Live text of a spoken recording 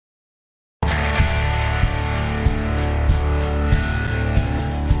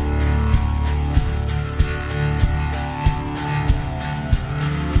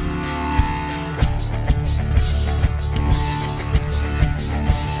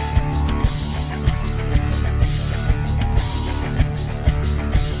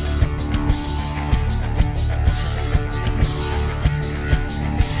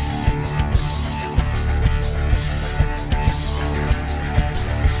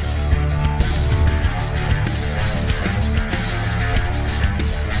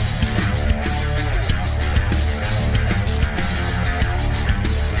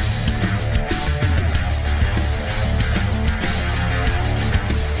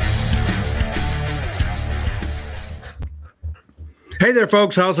Hey there,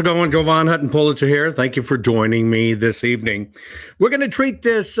 folks. How's it going? Jovan Hutton Pulitzer here. Thank you for joining me this evening. We're going to treat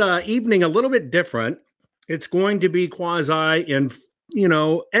this evening a little bit different. It's going to be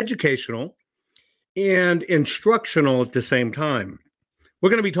educational and instructional at the same time.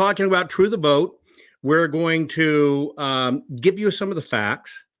 We're going to be talking about True the Vote. We're going to give you some of the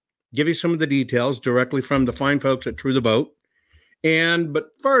facts, give you some of the details directly from the fine folks at True the Vote. But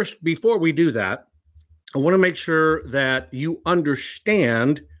first, before we do that, I want to make sure that you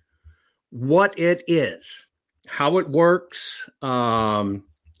understand what it is, how it works,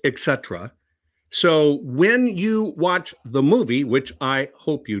 etc. So when you watch the movie, which I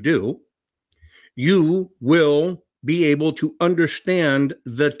hope you do, you will be able to understand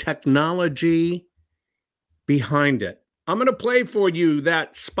the technology behind it. I'm going to play for you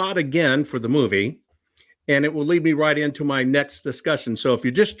that spot again for the movie, and it will lead me right into my next discussion. So if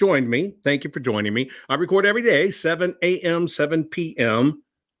you just joined me, thank you for joining me. I record every day, 7 a.m., 7 p.m.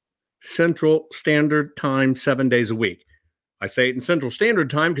 Central Standard Time, 7 days a week. I say it in Central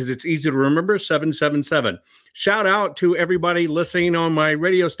Standard Time because it's easy to remember, 777. Shout out to everybody listening on my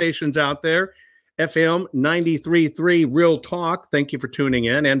radio stations out there, FM 93.3 Real Talk. Thank you for tuning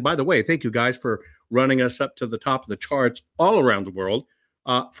in. And by the way, thank you guys for running us up to the top of the charts all around the world.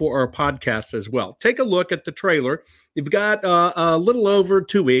 For our podcast as well. Take a look at the trailer. You've got a little over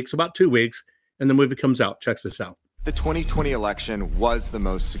 2 weeks, about 2 weeks, and the movie comes out. Check this out. The 2020 election was the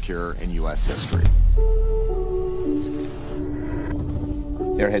most secure in U.S. history.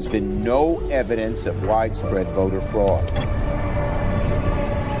 There has been no evidence of widespread voter fraud.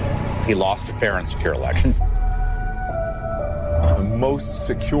 He lost a fair and secure election. The most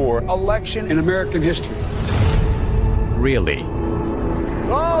secure election in American history. Really?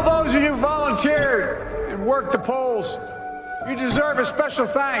 All those of you who volunteered and worked the polls, you deserve a special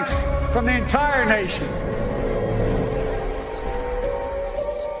thanks from the entire nation.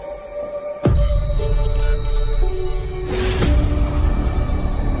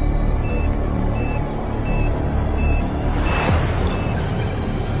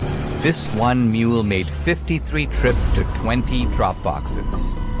 This one mule made 53 trips to 20 drop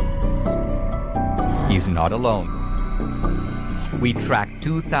boxes. He's not alone. We tracked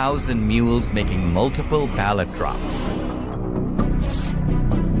 2,000 mules making multiple ballot drops.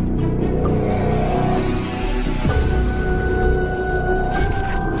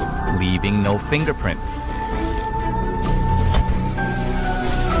 Leaving no fingerprints.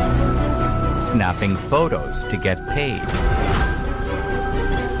 Snapping photos to get paid.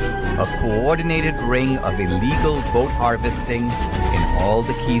 A coordinated ring of illegal vote harvesting in all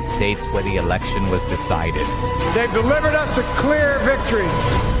the key states where the election was decided. They've delivered us a clear victory.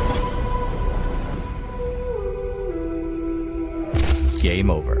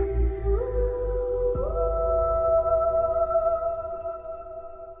 Game over.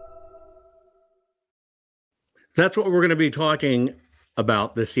 That's what we're going to be talking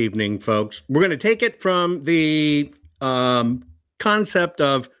about this evening, folks. We're going to take it from the concept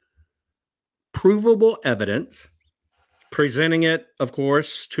of provable evidence, presenting it, of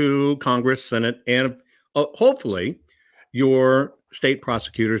course, to Congress, Senate, and hopefully your state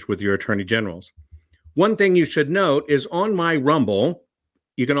prosecutors with your attorney generals. One thing you should note is on my Rumble,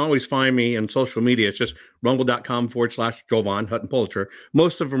 you can always find me in social media. It's just rumble.com/Jovan Hutton Pulitzer.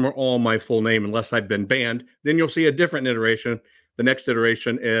 Most of them are all my full name unless I've been banned. Then you'll see a different iteration. The next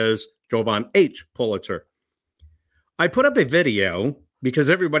iteration is Jovan H. Pulitzer. I put up a video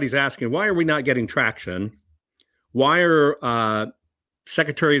because everybody's asking, why are we not getting traction? Why are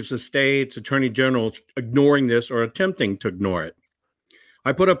secretaries of states, attorney generals ignoring this or attempting to ignore it?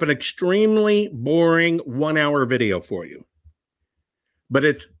 I put up an extremely boring 1-hour video for you, but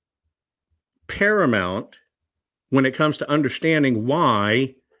it's paramount when it comes to understanding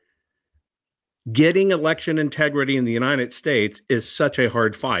why getting election integrity in the United States is such a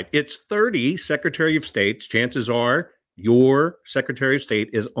hard fight. It's 30 Secretary of States. Chances are your Secretary of State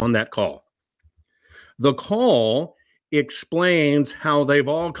is on that call. The call explains how they've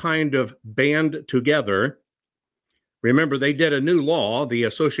all kind of band together. Remember, they did a new law, the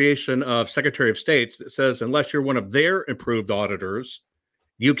Association of Secretary of States, that says unless you're one of their approved auditors,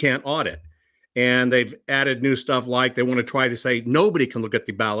 you can't audit. And they've added new stuff like they want to try to say nobody can look at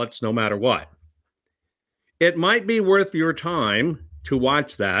the ballots no matter what. It might be worth your time to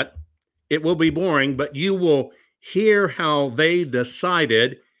watch that. It will be boring, but you will hear how they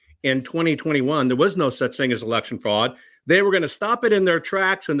decided in 2021 there was no such thing as election fraud. They were going to stop it in their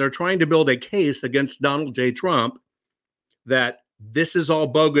tracks, and they're trying to build a case against Donald J. Trump that this is all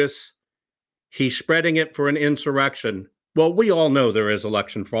bogus. He's spreading it for an insurrection. Well, we all know there is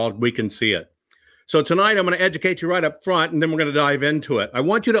election fraud. We can see it. So tonight I'm going to educate you right up front, and then we're going to dive into it. I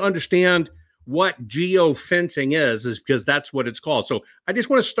want you to understand what geofencing is because that's what it's called. So I just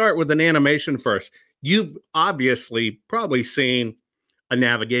want to start with an animation first. You've obviously probably seen a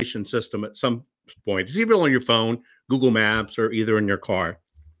navigation system at some point. It's either on your phone, Google Maps, or either in your car.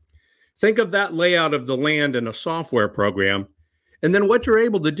 Think of that layout of the land in a software program. And then what you're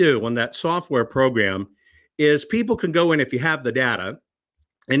able to do on that software program is people can go in if you have the data,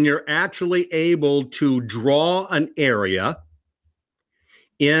 and you're actually able to draw an area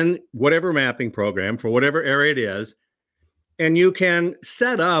in whatever mapping program for whatever area it is, and you can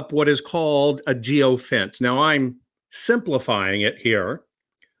set up what is called a geofence. Now, I'm simplifying it here,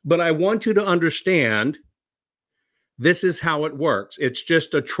 but I want you to understand this is how it works. It's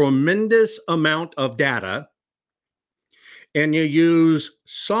just a tremendous amount of data, and you use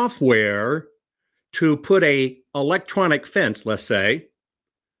software to put a electronic fence, let's say,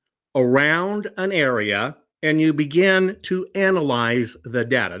 around an area, and you begin to analyze the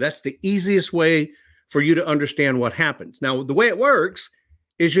data. That's the easiest way for you to understand what happens. Now, the way it works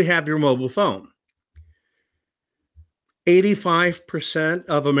is you have your mobile phone. 85%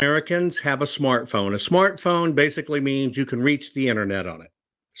 of Americans have a smartphone. A smartphone basically means you can reach the internet on it.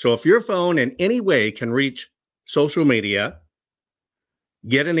 So if your phone in any way can reach social media,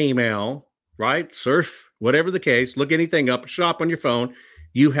 get an email, right? Surf, whatever the case, look anything up, shop on your phone,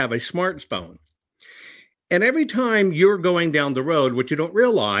 you have a smartphone. And every time you're going down the road, what you don't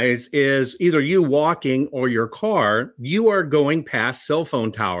realize is either you walking or your car, you are going past cell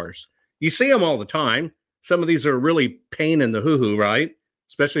phone towers. You see them all the time. Some of these are really pain in the hoo-hoo, right?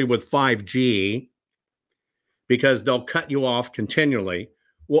 Especially with 5G, because they'll cut you off continually.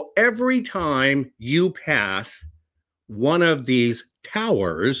 Well, every time you pass one of these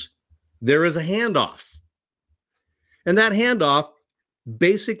towers, there is a handoff. And that handoff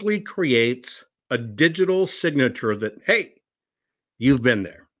basically creates a digital signature that, hey, you've been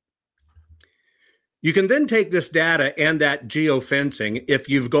there. You can then take this data and that geofencing if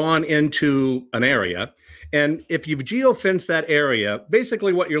you've gone into an area. And if you've geofenced that area,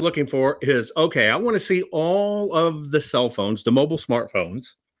 basically what you're looking for is, okay, I want to see all of the cell phones, the mobile smartphones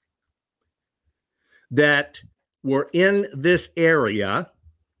that were in this area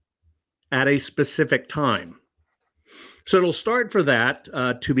at a specific time. So it'll start for that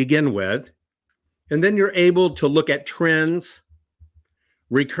to begin with. And then you're able to look at trends,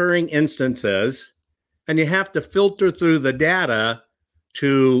 recurring instances, and you have to filter through the data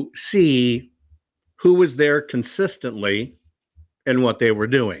to see who was there consistently and what they were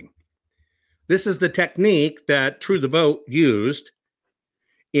doing. This is the technique that True the Vote used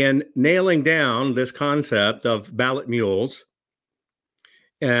in nailing down this concept of ballot mules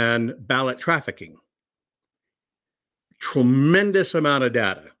and ballot trafficking. Tremendous amount of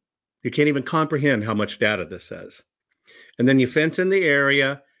data. You can't even comprehend how much data this is. And then you fence in the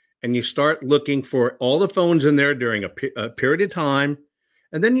area and you start looking for all the phones in there during a period of time.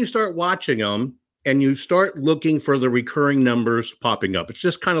 And then you start watching them and you start looking for the recurring numbers popping up. It's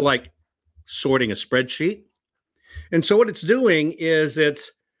just kind of like sorting a spreadsheet. And so what it's doing is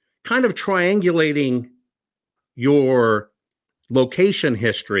it's kind of triangulating your location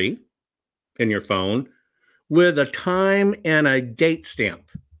history in your phone with a time and a date stamp.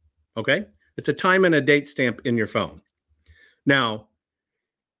 Okay? It's a time and a date stamp in your phone. Now,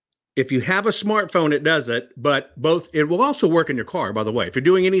 if you have a smartphone, it does it, but it will also work in your car, by the way. If you're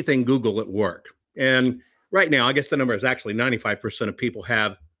doing anything, Google at work. And right now, I guess the number is actually 95% of people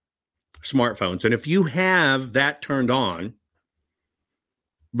have smartphones. And if you have that turned on,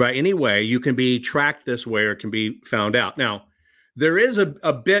 right, anyway, you can be tracked this way or can be found out. Now, there is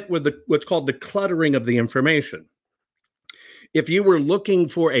a bit with what's called the cluttering of the information. If you were looking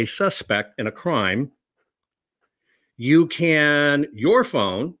for a suspect in a crime, your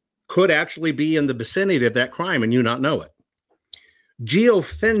phone could actually be in the vicinity of that crime and you not know it.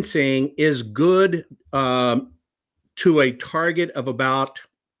 Geofencing is good to a target of about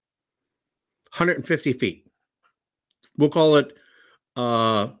 150 feet. We'll call it,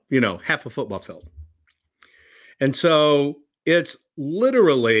 half a football field. And so it's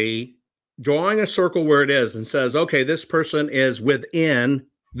literally drawing a circle where it is and says, okay, this person is within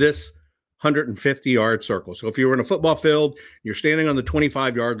this 150-yard circle. So if you were in a football field, you're standing on the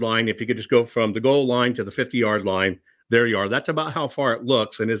 25-yard line. If you could just go from the goal line to the 50-yard line, there you are. That's about how far it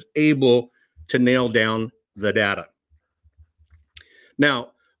looks and is able to nail down the data.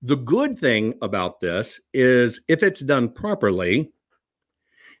 Now, the good thing about this is if it's done properly,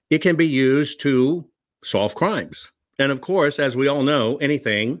 it can be used to solve crimes. And of course, as we all know,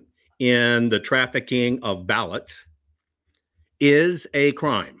 anything in the trafficking of ballots is a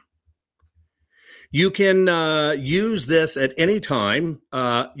crime. You can use this at any time.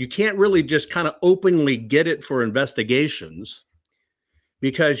 You can't really just kind of openly get it for investigations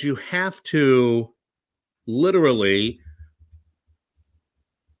because you have to literally,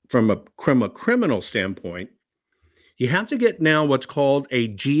 from a criminal standpoint, you have to get now what's called a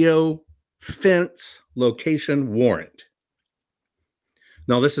geofence location warrant.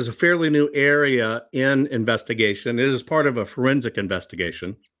 Now, this is a fairly new area in investigation. It is part of a forensic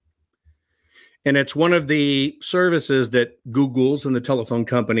investigation. And it's one of the services that Google's and the telephone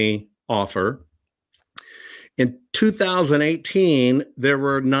company offer. In 2018, there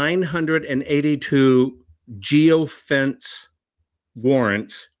were 982 geofence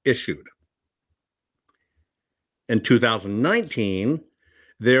warrants issued. In 2019,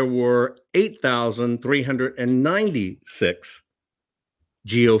 there were 8,396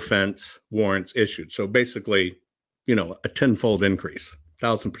 geofence warrants issued. So basically, a tenfold increase,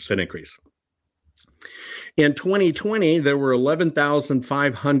 1,000% increase. In 2020, there were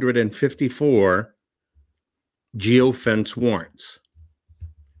 11,554 geofence warrants.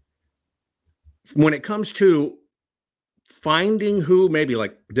 When it comes to finding who maybe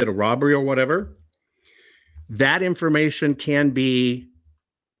like did a robbery or whatever, that information can be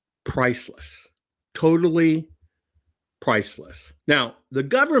priceless, totally priceless. Now, the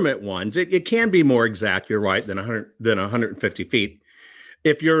government ones, it can be more exact, you're right, than 150 feet.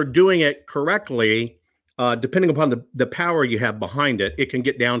 If you're doing it correctly, depending upon the power you have behind it, it can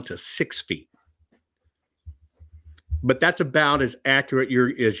get down to 6 feet. But that's about as accurate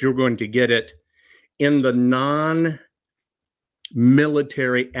as you're going to get it in the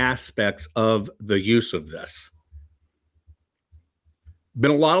non-military aspects of the use of this. Been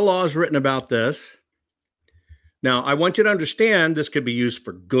a lot of laws written about this. Now, I want you to understand this could be used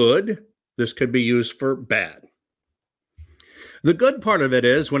for good. This could be used for bad. The good part of it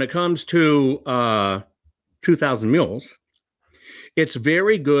is when it comes to 2,000 Mules, it's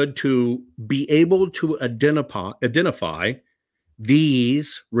very good to be able to identify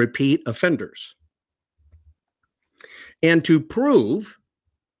these repeat offenders and to prove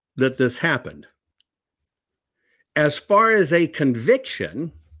that this happened. As far as a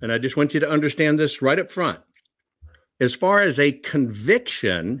conviction, and I just want you to understand this right up front, as far as a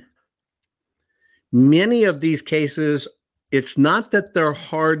conviction, many of these cases, it's not that they're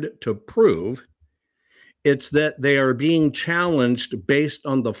hard to prove, it's that they are being challenged based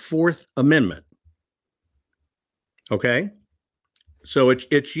on the Fourth Amendment. Okay? So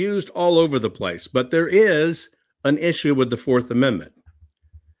it's used all over the place, but there is an issue with the Fourth Amendment.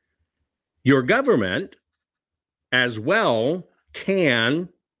 Your government as well can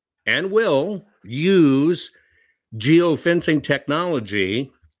and will use geofencing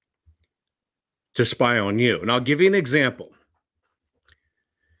technology to spy on you. And I'll give you an example.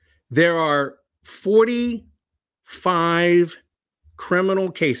 There are 45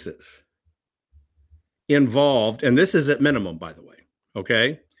 criminal cases involved, and this is at minimum, by the way,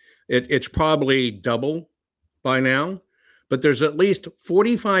 okay? It's probably double by now, but there's at least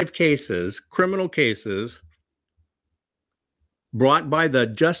 45 cases, criminal cases, brought by the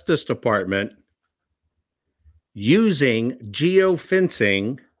Justice Department using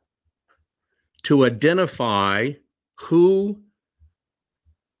geofencing to identify who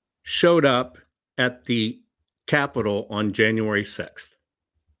showed up at the Capitol on January 6th.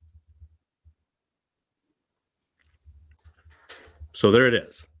 So there it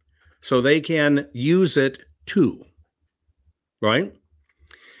is. So they can use it too, right?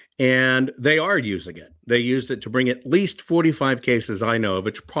 And they are using it. They used it to bring at least 45 cases I know of.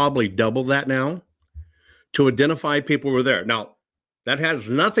 It's probably double that now to identify people who were there. Now, that has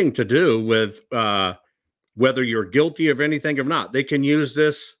nothing to do with whether you're guilty of anything or not. They can use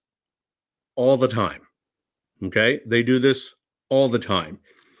this all the time. Okay? They do this all the time.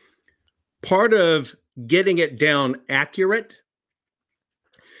 Part of getting it down accurate,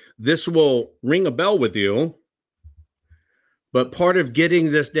 this will ring a bell with you, but part of getting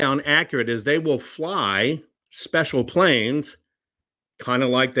this down accurate is they will fly special planes, kind of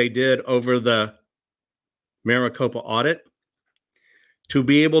like they did over the Maricopa audit, to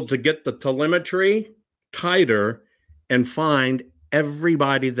be able to get the telemetry tighter and find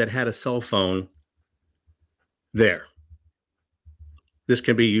everybody that had a cell phone there. This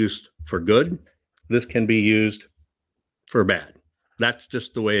can be used for good. This can be used for bad. That's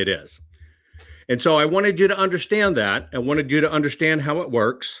just the way it is. And so I wanted you to understand that. I wanted you to understand how it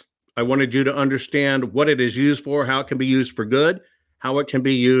works. I wanted you to understand what it is used for, how it can be used for good, how it can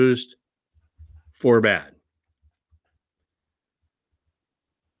be used for bad.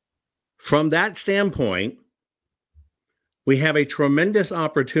 From that standpoint, we have a tremendous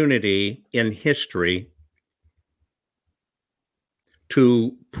opportunity in history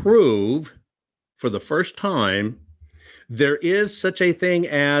to prove for the first time there is such a thing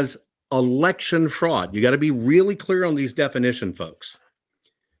as election fraud. You got to be really clear on these definitions, folks.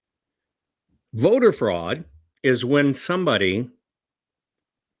 Voter fraud is when somebody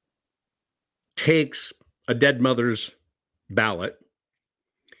takes a dead mother's ballot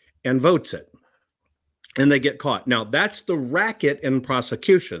and votes it, and they get caught. Now, that's the racket in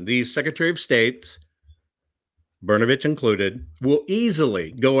prosecution. These Secretary of States, Brnovich included, will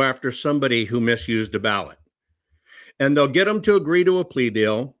easily go after somebody who misused a ballot. And they'll get them to agree to a plea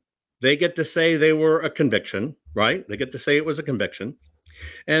deal. They get to say they were a conviction, right? They get to say it was a conviction.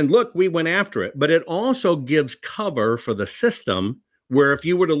 And look, we went after it. But it also gives cover for the system where if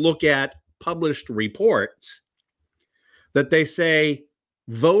you were to look at published reports, that they say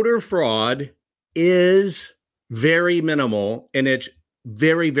voter fraud is very minimal and it's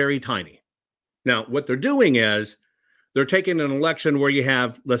very, very tiny. Now, what they're doing is they're taking an election where you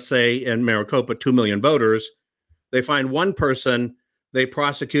have, let's say in Maricopa, 2 million voters. They find one person, they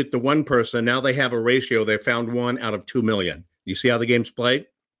prosecute the one person. Now they have a ratio. They found 1 out of 2 million. You see how the game's played?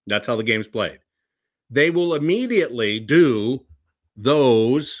 That's how the game's played. They will immediately do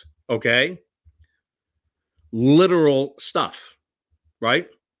those, okay, literal stuff, right?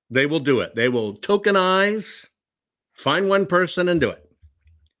 They will do it. They will tokenize, find one person and do it.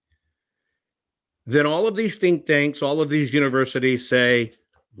 Then all of these think tanks, all of these universities say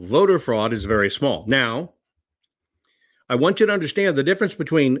voter fraud is very small. Now, I want you to understand the difference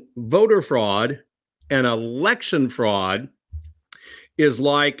between voter fraud and election fraud is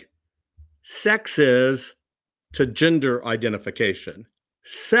like sex is to gender identification.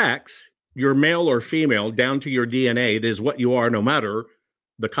 Sex, you're male or female, down to your DNA, it is what you are no matter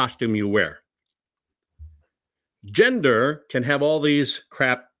the costume you wear. Gender can have all these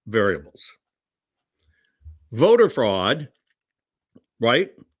crap variables. Voter fraud,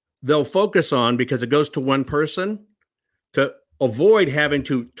 right? They'll focus on, because it goes to one person, to avoid having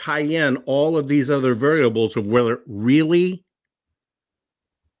to tie in all of these other variables of whether it really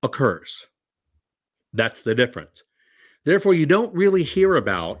occurs. That's the difference. Therefore, you don't really hear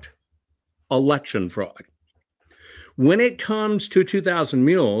about election fraud. When it comes to 2,000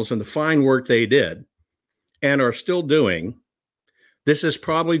 Mules and the fine work they did and are still doing, this is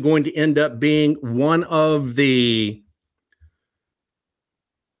probably going to end up being one of the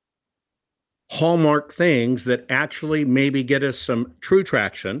hallmark things that actually maybe get us some true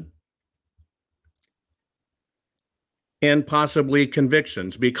traction and possibly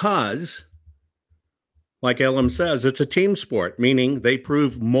convictions, because, like Ellen says, it's a team sport, meaning they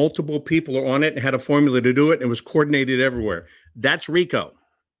prove multiple people are on it and had a formula to do it and it was coordinated everywhere. That's RICO.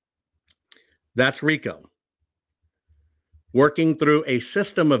 That's RICO. Working through a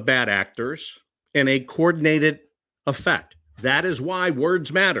system of bad actors in a coordinated effect. That is why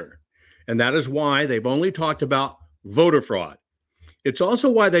words matter. And that is why they've only talked about voter fraud. It's also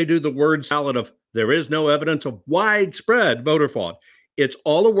why they do the word salad of there is no evidence of widespread voter fraud. It's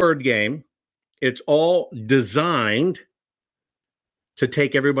all a word game. It's all designed to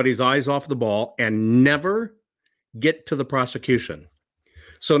take everybody's eyes off the ball and never get to the prosecution.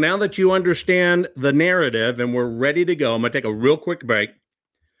 So now that you understand the narrative and we're ready to go, I'm going to take a real quick break.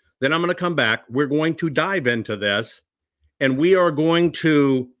 Then I'm going to come back. We're going to dive into this, and we are going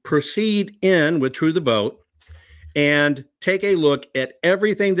to proceed in with True the Vote and take a look at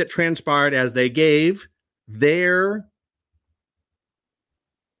everything that transpired as they gave their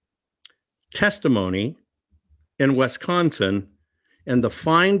testimony in Wisconsin and the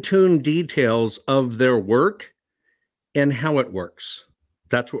fine-tuned details of their work and how it works.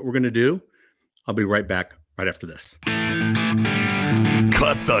 That's what we're going to do. I'll be right back right after this.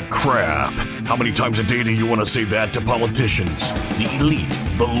 Cut the crap. How many times a day do you want to say that to politicians, the elite,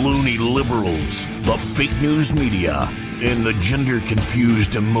 the loony liberals, the fake news media, and the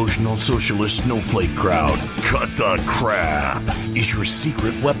gender-confused, emotional socialist snowflake crowd? Cut the crap is your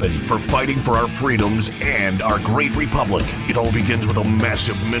secret weapon for fighting for our freedoms and our great republic. It all begins with a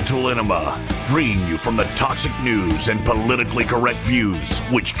massive mental enema, freeing you from the toxic news and politically correct views,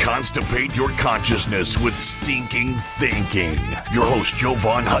 which constipate your consciousness with stinking thinking. Your host, Joe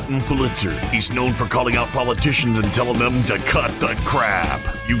Von Hutton Pulitzer. He's known for calling out politicians and telling them to cut the crap.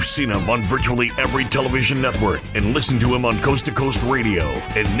 You've seen him on virtually every television network and listened to him on Coast to Coast Radio.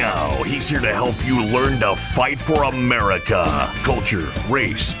 And now he's here to help you learn to fight for America. Culture,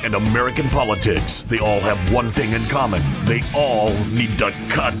 race, and American politics. They all have one thing in common. They all need to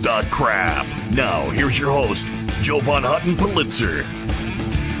cut the crap. Now, here's your host, Joe Von Hutton Pulitzer.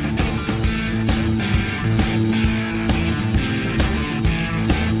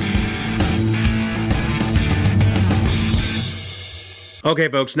 Okay,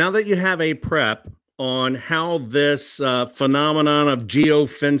 folks, now that you have a prep on how this phenomenon of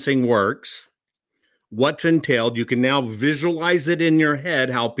geofencing works, what's entailed, you can now visualize it in your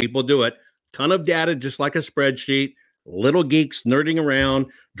head how people do it. Ton of data, just like a spreadsheet, little geeks nerding around,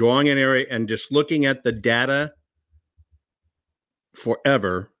 drawing an area, and just looking at the data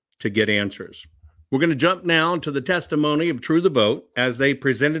forever to get answers. We're going to jump now to the testimony of True the Vote as they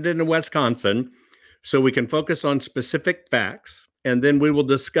presented it in Wisconsin so we can focus on specific facts, and then we will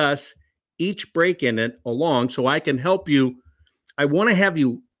discuss each break in it along so I can help you. I want to have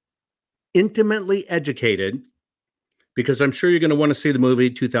you intimately educated because I'm sure you're going to want to see the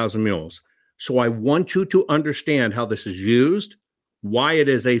movie 2000 Mules. So I want you to understand how this is used, why it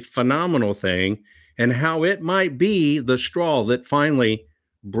is a phenomenal thing, and how it might be the straw that finally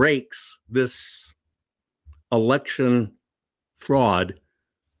breaks this election fraud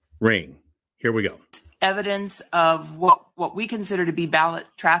ring. Here we go. Evidence of what we consider to be ballot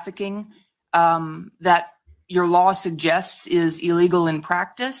trafficking that your law suggests is illegal in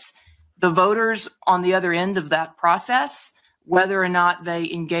practice. The voters on the other end of that process, whether or not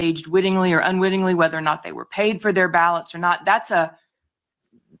they engaged wittingly or unwittingly, whether or not they were paid for their ballots or not, that's a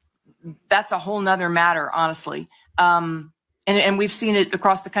whole nother matter, honestly. And we've seen it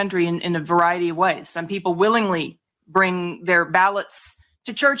across the country in a variety of ways. Some people willingly bring their ballots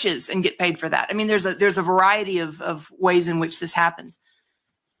to churches and get paid for that. I mean, there's a variety of ways in which this happens.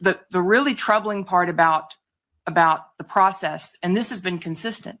 The really troubling part about the process, and this has been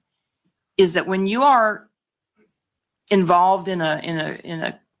consistent, is that when you are involved in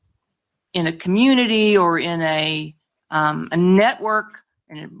a community or in a network,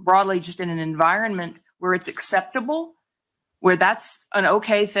 and broadly just in an environment where it's acceptable, where that's an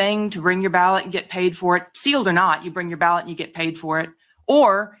okay thing to bring your ballot and get paid for it, sealed or not, you bring your ballot and you get paid for it.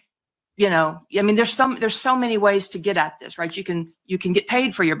 Or, I mean, there's so many ways to get at this, right? You can get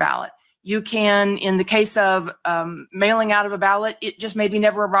paid for your ballot. You can, in the case of mailing out of a ballot, it just maybe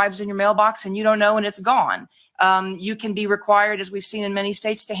never arrives in your mailbox and you don't know and it's gone. You can be required, as we've seen in many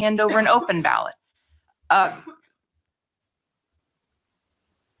states, to hand over an open ballot.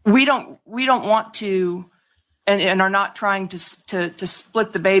 We don't want to, and are not trying to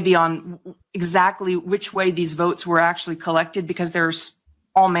split the baby on exactly which way these votes were actually collected, because there's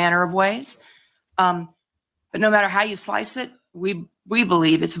all manner of ways. But no matter how you slice it, we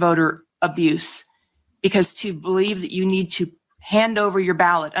believe it's voter abuse, because to believe that you need to hand over your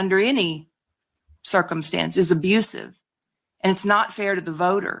ballot under any circumstance is abusive, and it's not fair to the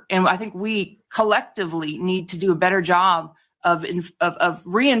voter. And I think we collectively need to do a better job of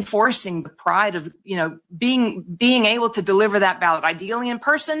reinforcing the pride of, being able to deliver that ballot, ideally in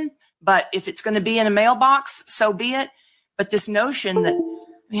person, but if it's going to be in a mailbox, so be it. But this notion that,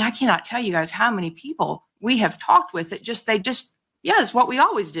 I cannot tell you guys how many people we have talked with that it's what we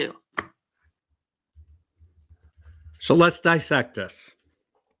always do. So let's dissect this.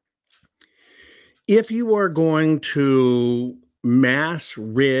 If you are going to mass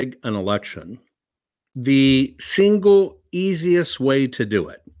rig an election, the single easiest way to do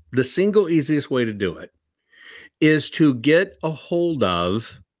it is to get a hold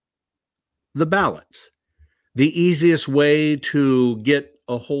of the ballots. The easiest way to get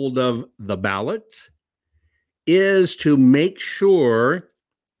a hold of the ballots is to make sure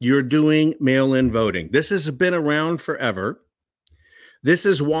you're doing mail-in voting. This has been around forever. This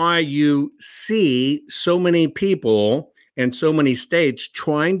is why you see so many people and so many states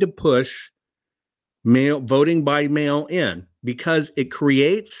trying to push voting by mail in, because it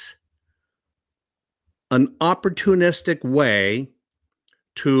creates an opportunistic way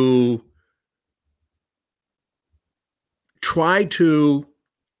to try to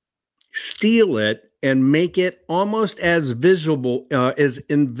steal it and make it almost as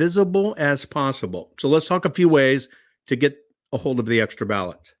invisible as possible. So let's talk a few ways to get a hold of the extra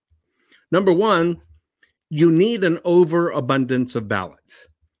ballots. Number one, you need an overabundance of ballots,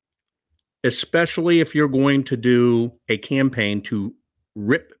 especially if you're going to do a campaign to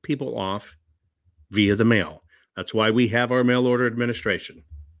rip people off via the mail. That's why we have our mail order administration.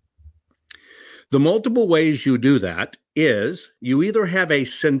 The multiple ways you do that is you either have a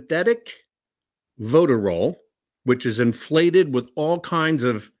synthetic voter roll, which is inflated with all kinds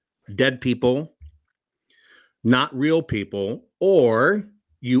of dead people, not real people, or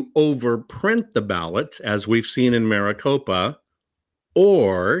you overprint the ballots, as we've seen in Maricopa,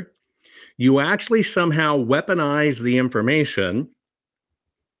 or you actually somehow weaponize the information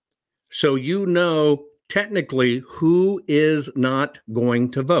so you know technically who is not going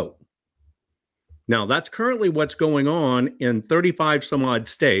to vote. Now, that's currently what's going on in 35 some odd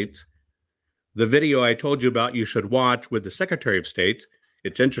states The video I told you about you should watch with the Secretary of States.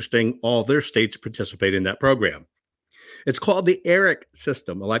 It's interesting, all their states participate in that program. It's called the ERIC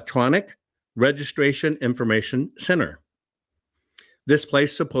system, Electronic Registration Information Center. This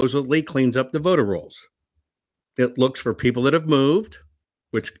place supposedly cleans up the voter rolls. It looks for people that have moved,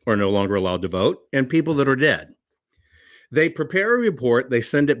 which are no longer allowed to vote, and people that are dead. They prepare a report, they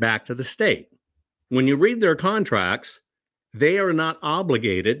send it back to the state. When you read their contracts, they are not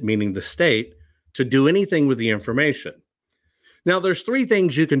obligated, meaning the state, to do anything with the information. Now, there's three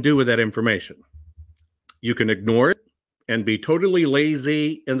things you can do with that information. You can ignore it and be totally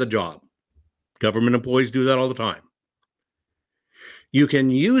lazy in the job. Government employees do that all the time. You can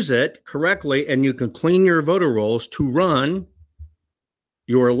use it correctly and you can clean your voter rolls to run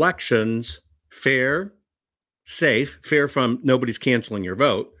your elections fair, safe, fair from nobody's canceling your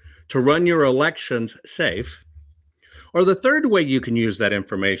vote, to run your elections safe. Or the third way you can use that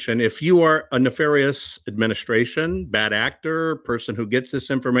information, if you are a nefarious administration, bad actor, person who gets this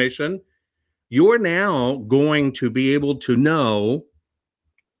information, you're now going to be able to know,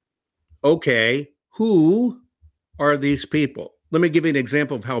 okay, who are these people? Let me give you an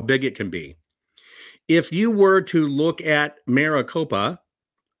example of how big it can be. If you were to look at Maricopa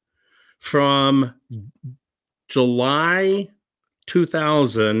from July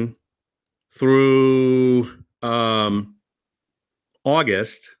 2000 through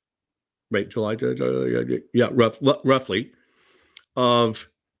August, right? Roughly of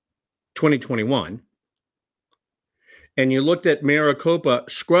 2021, and you looked at Maricopa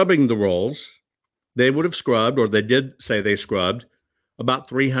scrubbing the rolls, they would have scrubbed, or they did say they scrubbed, about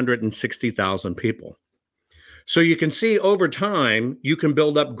 360,000 people. So you can see over time, you can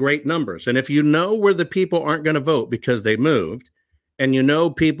build up great numbers. And if you know where the people aren't going to vote because they moved, and you know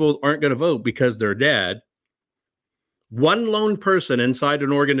people aren't going to vote because they're dead, one lone person inside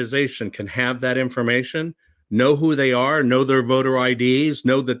an organization can have that information, know who they are, know their voter IDs,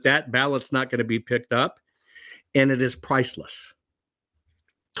 know that that ballot's not going to be picked up, and it is priceless,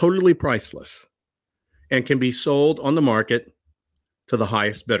 totally priceless, and can be sold on the market to the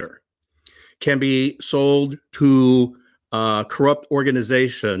highest bidder, can be sold to corrupt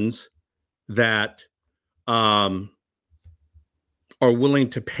organizations that are willing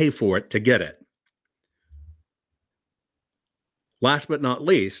to pay for it to get it. Last but not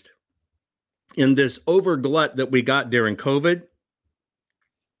least, in this overglut that we got during COVID,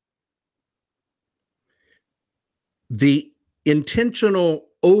 the intentional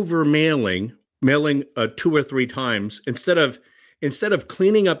mailing 2 or 3 times, instead of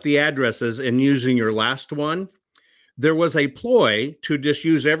cleaning up the addresses and using your last one, there was a ploy to just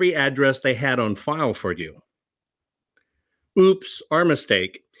use every address they had on file for you. Oops, our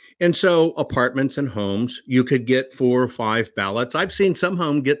mistake. And so apartments and homes, you could get 4 or 5 ballots. I've seen some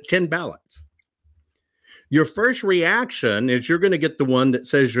home get 10 ballots. Your first reaction is you're going to get the one that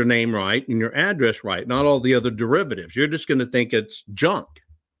says your name right and your address right, not all the other derivatives. You're just going to think it's junk.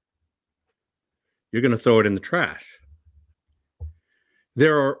 You're going to throw it in the trash.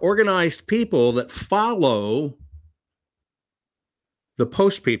 There are organized people that follow the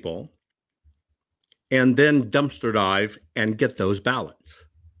post people and then dumpster dive and get those ballots.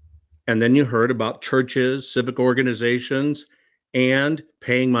 And then you heard about churches, civic organizations, and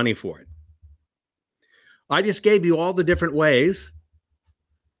paying money for it. I just gave you all the different ways,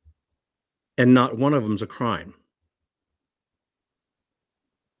 and not one of them's a crime.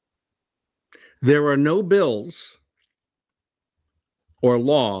 There are no bills or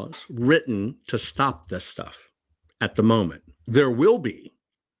laws written to stop this stuff at the moment. There will be.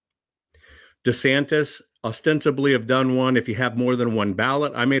 DeSantis ostensibly have done one. If you have more than 1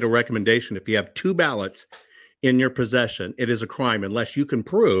 ballot, I made a recommendation. If you have 2 ballots in your possession, it is a crime unless you can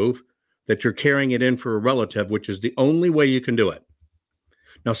prove that you're carrying it in for a relative, which is the only way you can do it.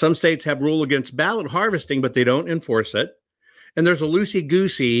 Now, some states have rule against ballot harvesting, but they don't enforce it. And there's a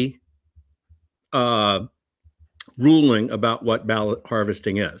loosey-goosey ruling about what ballot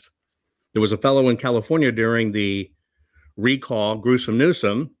harvesting is. There was a fellow in California during the recall, Gruesome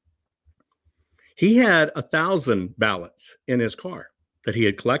Newsom. He had 1,000 ballots in his car that he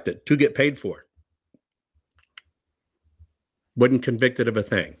had collected to get paid for. Wasn't convicted of a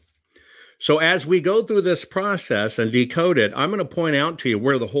thing. So as we go through this process and decode it, I'm going to point out to you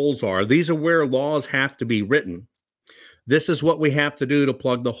where the holes are. These are where laws have to be written. This is what we have to do to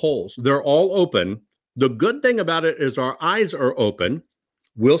plug the holes. They're all open. The good thing about it is our eyes are open.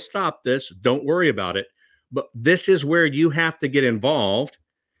 We'll stop this. Don't worry about it. But this is where you have to get involved.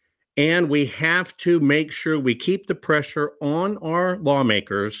 And we have to make sure we keep the pressure on our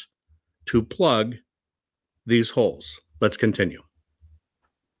lawmakers to plug these holes. Let's continue.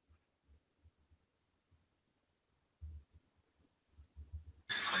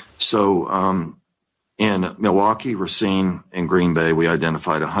 So in Milwaukee, Racine, and Green Bay, we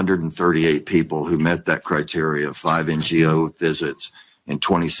identified 138 people who met that criteria of 5 NGO visits and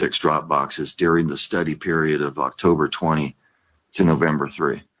 26 drop boxes during the study period of October 20 to November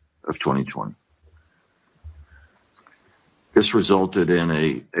 3 of 2020. This resulted in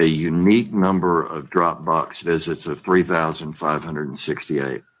a unique number of drop box visits of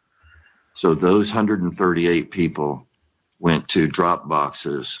 3,568. So those 138 people went to drop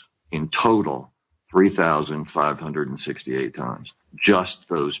boxes in total 3,568 times. Just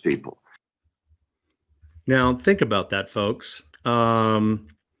those people. Now think about that, folks.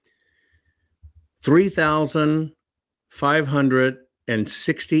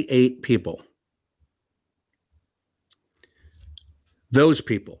 3,568 people. Those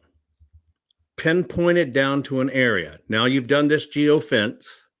people pinpointed down to an area. Now you've done this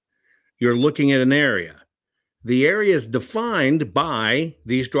geofence. You're looking at an area. The area is defined by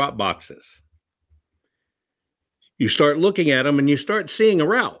these drop boxes. You start looking at them and you start seeing a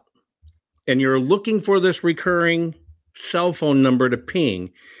route. And you're looking for this recurring cell phone number to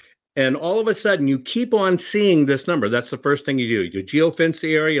ping. And all of a sudden, you keep on seeing this number. That's the first thing you do. You geofence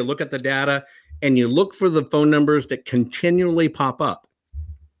the area, you look at the data, and you look for the phone numbers that continually pop up.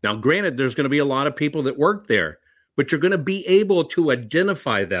 Now, granted, there's going to be a lot of people that work there, but you're going to be able to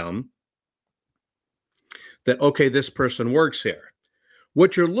identify them that, okay, this person works here.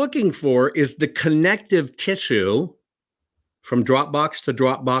 What you're looking for is the connective tissue from Dropbox to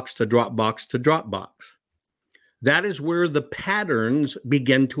Dropbox to Dropbox to Dropbox. That is where the patterns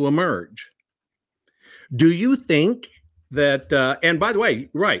begin to emerge. Do you think that, and by the way,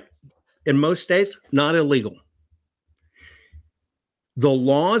 right, in most states, not illegal. The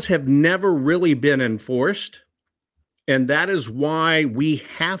laws have never really been enforced, and that is why we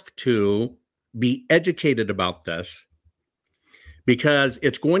have to be educated about this, because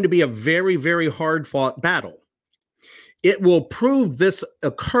it's going to be a very, very hard-fought battle. It will prove this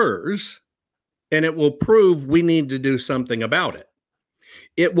occurs, and it will prove we need to do something about it.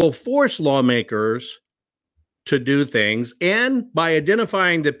 It will force lawmakers to do things, and by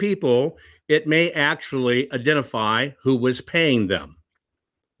identifying the people, it may actually identify who was paying them.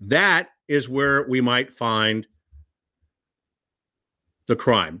 That is where we might find the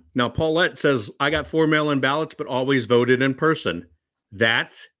crime. Now, Paulette says, I got 4 mail-in ballots, but always voted in person.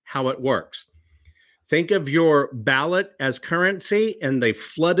 That's how it works. Think of your ballot as currency, and they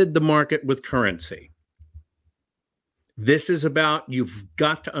flooded the market with currency. This is about, you've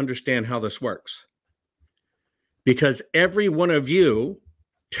got to understand how this works. Because every one of you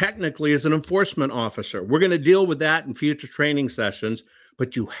technically is an enforcement officer. We're going to deal with that in future training sessions,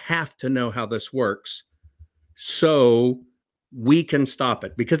 but you have to know how this works so we can stop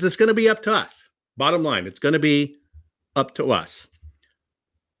it, because it's going to be up to us. Bottom line, it's going to be up to us.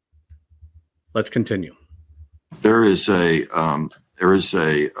 Let's continue. There is an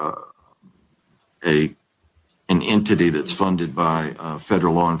entity that's funded by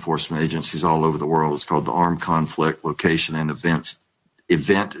federal law enforcement agencies all over the world. It's called the Armed Conflict Location and Event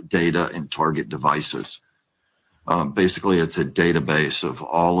Data and Target Devices. Basically, it's a database of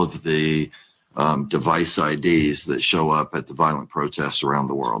all of the device IDs that show up at the violent protests around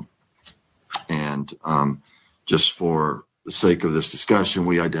the world. And just for the sake of this discussion,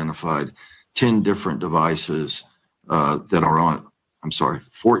 we identified 10 different devices that are on,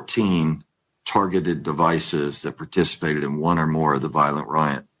 14 targeted devices that participated in one or more of the violent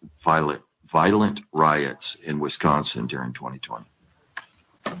riots in Wisconsin during 2020.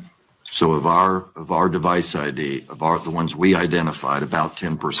 So of our device ID, the ones we identified, about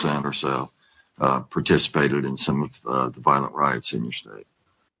 10% or so participated in some of the violent riots in your state.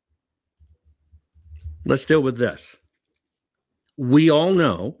 Let's deal with this. We all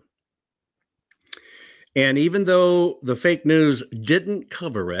know, and even though the fake news didn't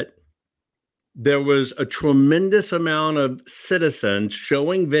cover it, there was a tremendous amount of citizens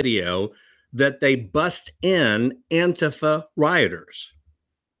showing video that they bust in Antifa rioters.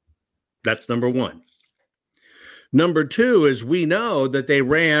 That's number one. Number two is we know that they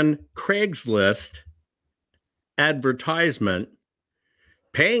ran Craigslist advertisement,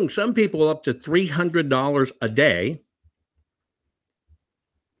 paying some people up to $300 a day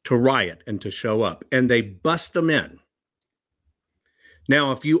to riot and to show up, and they bust them in.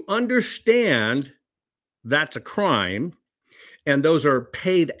 Now, if you understand that's a crime, and those are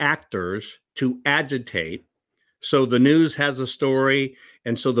paid actors to agitate, so the news has a story,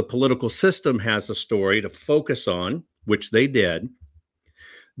 and so the political system has a story to focus on, which they did,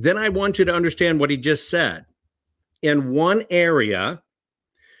 then I want you to understand what he just said. In one area,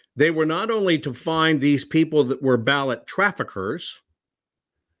 they were not only to find these people that were ballot traffickers,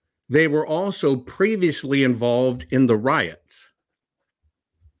 They were also previously involved in the riots.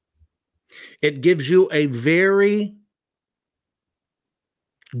 It gives you a very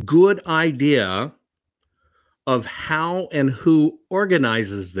good idea of how and who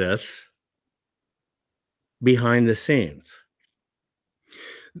organizes this behind the scenes.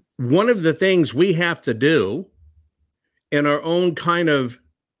 One of the things we have to do in our own kind of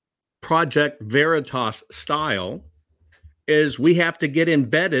Project Veritas style is we have to get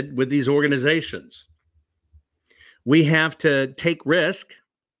embedded with these organizations. We have to take risk,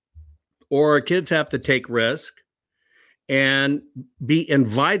 or our kids have to take risk and be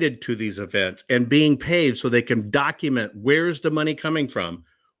invited to these events and being paid so they can document where's the money coming from,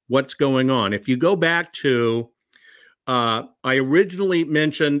 what's going on. If you go back to, I originally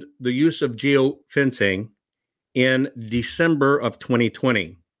mentioned the use of geofencing in December of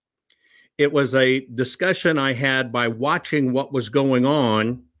 2020. It was a discussion I had by watching what was going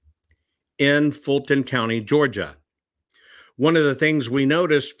on in Fulton County, Georgia. One of the things we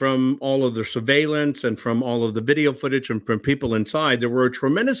noticed from all of the surveillance and from all of the video footage and from people inside, there were a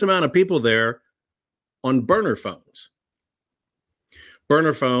tremendous amount of people there on burner phones.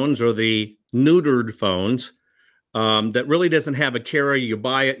 Burner phones are the neutered phones that really doesn't have a carrier. You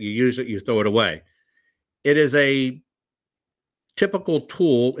buy it, you use it, you throw it away. It is a typical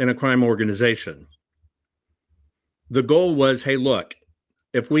tool in a crime organization. The goal was, hey, look,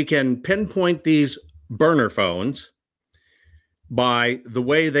 if we can pinpoint these burner phones by the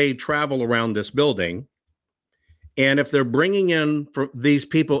way they travel around this building, and if they're bringing in these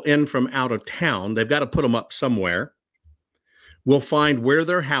people in from out of town, they've got to put them up somewhere. We'll find where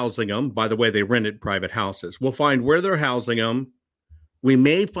they're housing them. By the way, they rented private houses. We'll find where they're housing them. We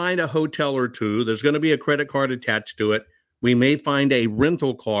may find a hotel or two. There's going to be a credit card attached to it. We may find a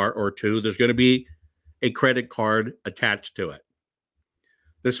rental car or two. There's going to be a credit card attached to it.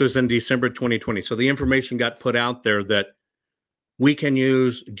 This was in December 2020. So the information got put out there that we can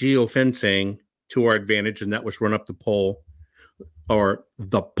use geofencing to our advantage, and that was run up the pole, or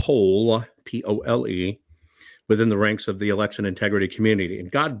the poll, P-O-L-E, within the ranks of the election integrity community.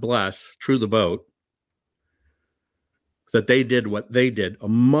 And God bless True the Vote that they did what they did, a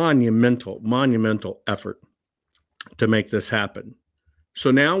monumental effort to make this happen.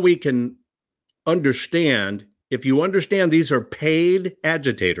 So now we can understand, if you understand these are paid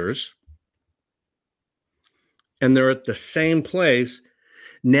agitators and they're at the same place,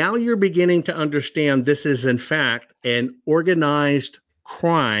 now you're beginning to understand this is in fact an organized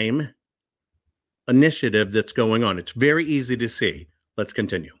crime initiative that's going on. It's very easy to see. Let's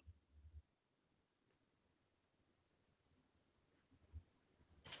continue.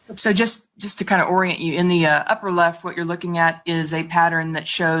 So just to kind of orient you, in the upper left, what you're looking at is a pattern that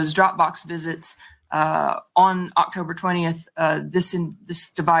shows Dropbox visits on October 20th.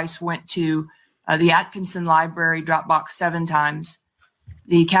 This device went to the Atkinson Library Dropbox 7 times,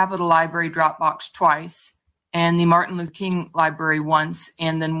 the Capitol Library Dropbox twice, and the Martin Luther King Library once,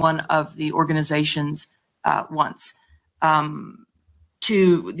 and then one of the organizations once.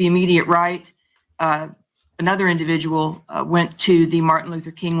 To the immediate right, another individual went to the Martin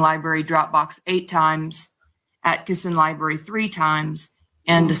Luther King Library Dropbox 8 times, Atkinson Library 3 times,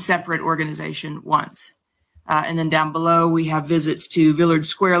 and a separate organization once. And then down below, we have visits to Villard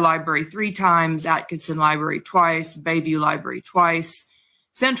Square Library 3 times, Atkinson Library twice, Bayview Library twice,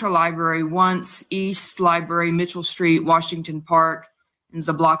 Central Library once, East Library, Mitchell Street, Washington Park, and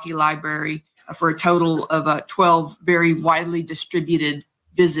Zablocki Library, for a total of 12 very widely distributed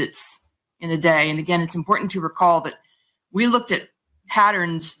visits in a day. And again, it's important to recall that we looked at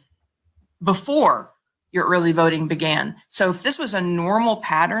patterns before your early voting began. So if this was a normal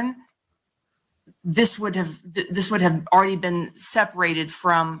pattern, this would have already been separated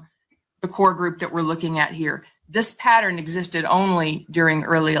from the core group that we're looking at here. This pattern existed only during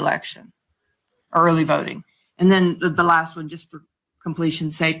early election or early voting. And then the last one, just for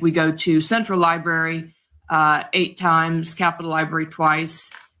completion's sake, we go to Central Library 8 times, Capitol Library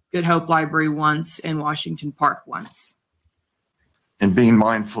twice, Good Hope Library once, and Washington Park once. And being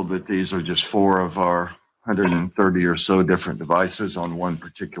mindful that these are just 4 of our 130 or so different devices on one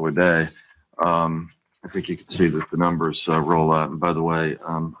particular day, I think you can see that the numbers roll out. And by the way,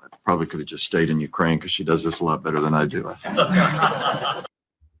 I probably could have just stayed in Ukraine because she does this a lot better than I do, I think.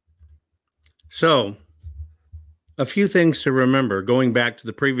 So, a few things to remember, going back to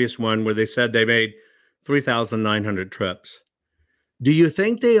the previous one where they said they made 3,900 trips. Do you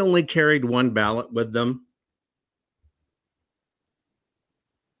think they only carried one ballot with them?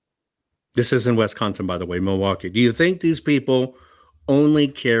 This is in Wisconsin, by the way, Milwaukee. Do you think these people only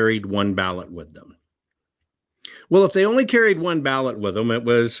carried one ballot with them? Well, if they only carried one ballot with them, it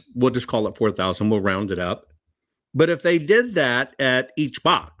was, we'll just call it 4,000. We'll round it up. But if they did that at each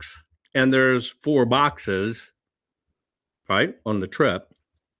box, and there's 4 boxes, right, on the trip,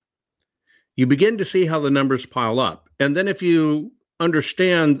 you begin to see how the numbers pile up. And then if you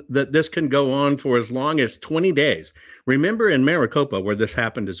understand that this can go on for as long as 20 days, remember in Maricopa, where this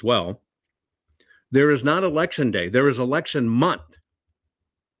happened as well, there is not election day. There is election month.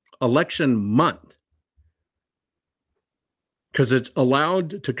 Election month. Because it's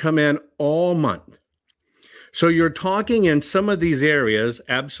allowed to come in all month. So you're talking in some of these areas,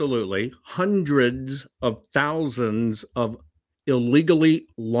 absolutely, hundreds of thousands of illegally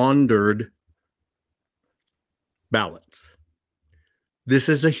laundered ballots. This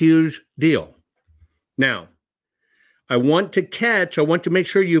is a huge deal. Now, I want to make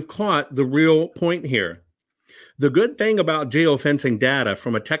sure you've caught the real point here. The good thing about geofencing data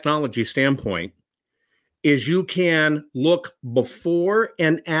from a technology standpoint is you can look before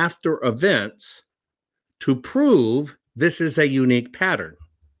and after events to prove this is a unique pattern.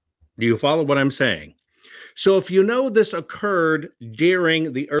 Do you follow what I'm saying? So if you know this occurred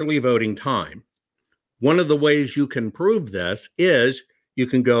during the early voting time, one of the ways you can prove this is you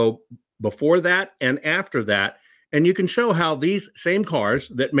can go before that and after that, and you can show how these same cars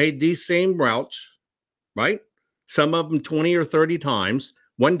that made these same routes, right? Some of them 20 or 30 times,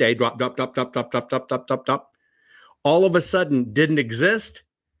 one day drop, all of a sudden didn't exist,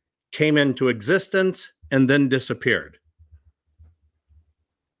 came into existence, and then disappeared.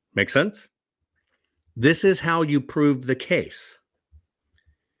 Make sense? This is how you prove the case.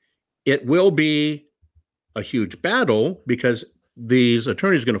 It will be a huge battle because these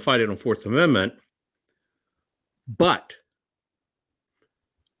attorneys are going to fight it on Fourth Amendment. But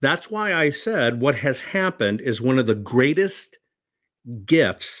that's why I said what has happened is one of the greatest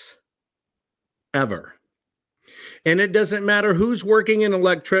gifts ever. And it doesn't matter who's working in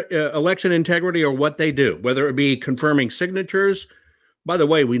election integrity or what they do, whether it be confirming signatures. By the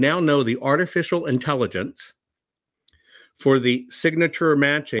way, we now know the artificial intelligence for the signature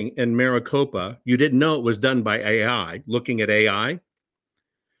matching in Maricopa. You didn't know it was done by AI. Looking at AI,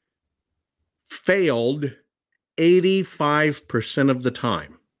 failed 85% of the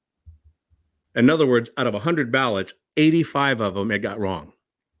time. In other words, out of 100 ballots, 85 of them it got wrong.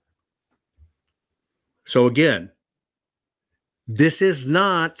 So again, this is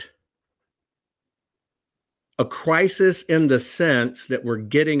not a crisis in the sense that we're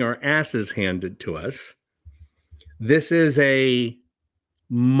getting our asses handed to us. This is a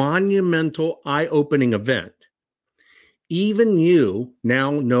monumental, eye-opening event. Even you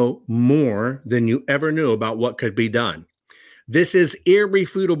now know more than you ever knew about what could be done. This is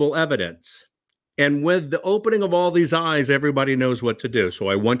irrefutable evidence. And with the opening of all these eyes, everybody knows what to do. So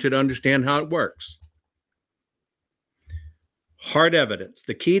I want you to understand how it works. Hard evidence.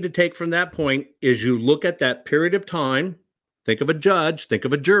 The key to take from that point is you look at that period of time. Think of a judge. Think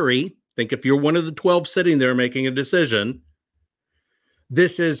of a jury. Think if you're one of the 12 sitting there making a decision.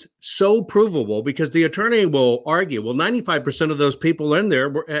 This is so provable because the attorney will argue, well, 95% of those people in there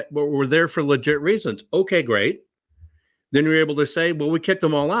were there for legit reasons. Okay, great. Then you're able to say, well, we kicked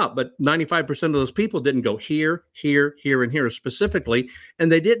them all out, but 95% of those people didn't go here, here, here, and here specifically,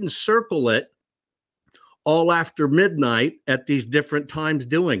 and they didn't circle it all after midnight at these different times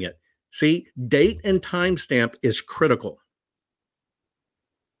doing it. See, date and timestamp is critical.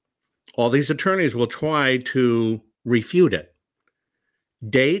 All these attorneys will try to refute it.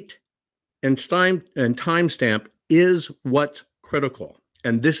 Date and timestamp is what's critical.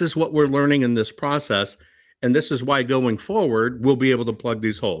 And this is what we're learning in this process. And this is why going forward, we'll be able to plug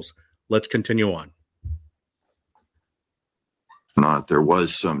these holes. Let's continue on. Not there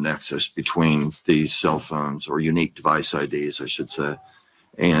was some nexus between these cell phones or unique device IDs, I should say,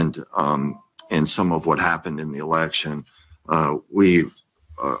 and some of what happened in the election.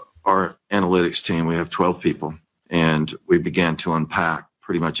 Our analytics team, we have 12 people, and we began to unpack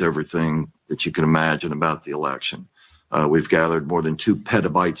pretty much everything that you can imagine about the election. We've gathered more than 2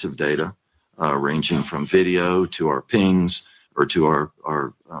 petabytes of data, ranging from video to our pings or to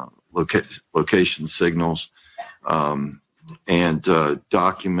our location signals. And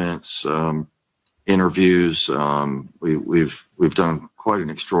documents, interviews. We've done quite an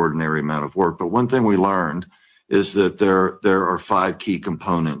extraordinary amount of work. But one thing we learned is that there are 5 key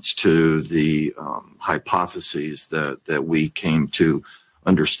components to the hypotheses that we came to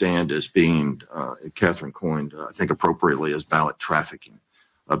understand as being, Catherine coined, I think appropriately, as ballot trafficking,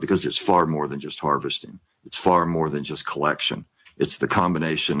 because it's far more than just harvesting. It's far more than just collection. It's the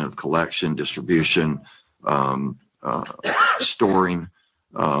combination of collection, distribution, storing,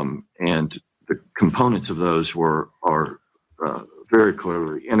 and the components of those are very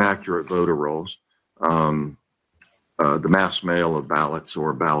clearly inaccurate voter rolls, the mass mail of ballots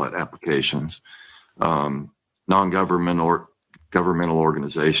or ballot applications, non-governmental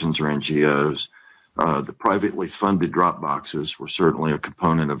organizations or NGOs. The privately funded drop boxes were certainly a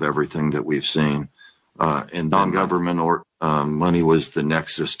component of everything that we've seen. And non-governmental money was the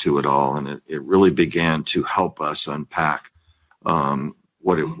nexus to it all. And it really began to help us unpack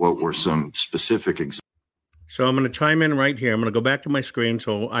what were some specific examples. So I'm going to chime in right here. I'm going to go back to my screen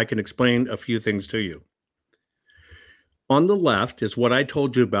so I can explain a few things to you. On the left is what I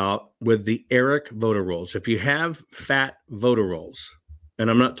told you about with the ERIC voter rolls. If you have fat voter rolls,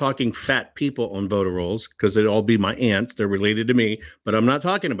 and I'm not talking fat people on voter rolls because it'd all be my aunts, they're related to me, but I'm not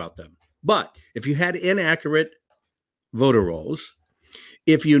talking about them. But if you had inaccurate voter rolls,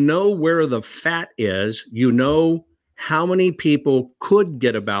 if you know where the fat is, you know how many people could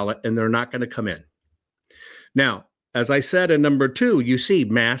get a ballot and they're not going to come in. Now, as I said in number 2, you see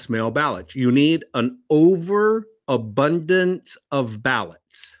mass mail ballots. You need an overabundance of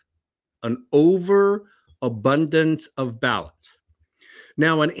ballots. An overabundance of ballots.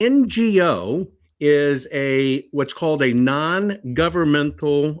 Now, an NGO is what's called a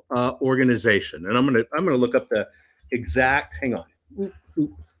non-governmental organization, and I'm gonna look up the exact. Hang on,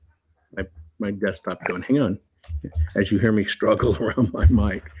 my desktop going. Hang on, as you hear me struggle around my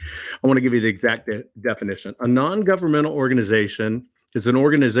mic, I want to give you the exact definition. A non-governmental organization is an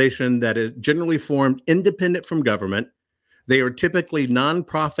organization that is generally formed independent from government. They are typically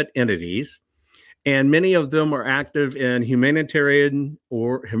nonprofit entities. And many of them are active in humanitarianism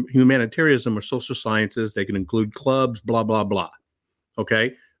or social sciences. They can include clubs, blah, blah, blah.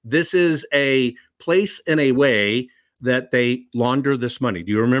 Okay. This is a place in a way that they launder this money.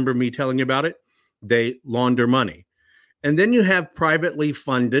 Do you remember me telling you about it? They launder money. And then you have privately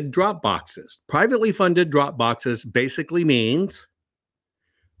funded drop boxes. Privately funded drop boxes basically means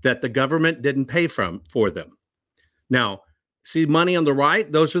that the government didn't pay for them. Now, see money on the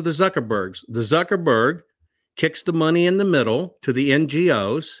right? Those are the Zuckerbergs. The Zuckerberg kicks the money in the middle to the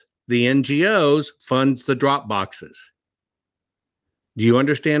NGOs. The NGOs funds the drop boxes. Do you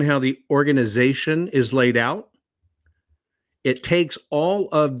understand how the organization is laid out? It takes all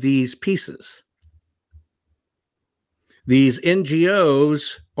of these pieces. These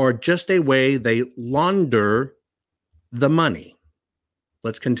NGOs are just a way they launder the money.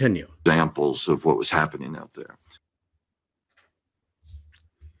 Let's continue. Examples of what was happening out there.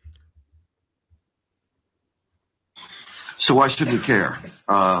 So why should we care?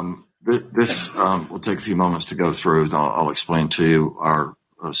 This will take a few moments to go through, and I'll explain to you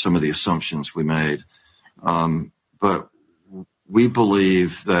some of the assumptions we made. But we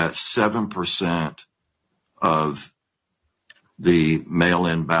believe that 7% of the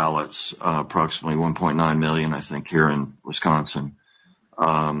mail-in ballots, approximately 1.9 million, I think, here in Wisconsin,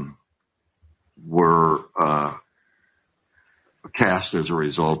 were cast as a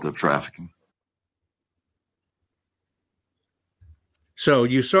result of trafficking. So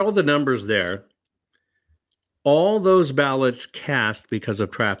you saw the numbers there. All those ballots cast because of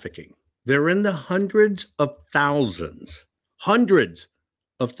trafficking. They're in the hundreds of thousands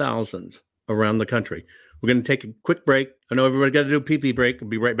around the country. We're going to take a quick break. I know everybody's got to do a pee-pee break. We'll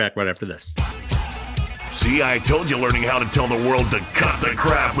be right back right after this. See, I told you learning how to tell the world to cut the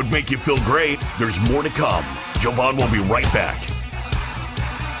crap would make you feel great. There's more to come. Jovan will be right back.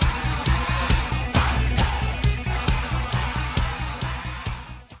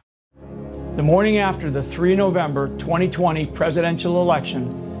 The morning after the 3 November 2020 presidential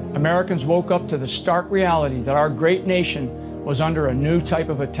election, Americans woke up to the stark reality that our great nation was under a new type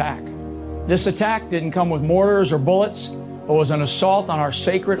of attack. This attack didn't come with mortars or bullets, but was an assault on our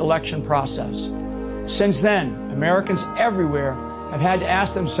sacred election process. Since then, Americans everywhere have had to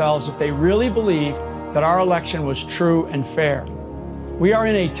ask themselves if they really believe that our election was true and fair. We are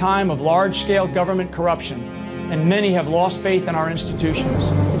in a time of large-scale government corruption, and many have lost faith in our institutions.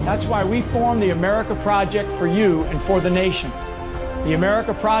 That's why we formed the America Project for you and for the nation. The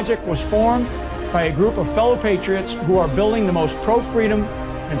America Project was formed by a group of fellow patriots who are building the most pro-freedom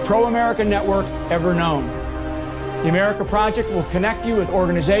and pro-America network ever known. The America Project will connect you with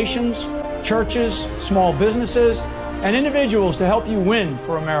organizations, churches, small businesses, and individuals to help you win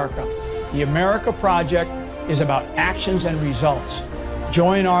for America. The America Project is about actions and results.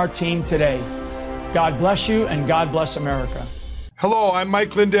 Join our team today. God bless you and God bless America. Hello, I'm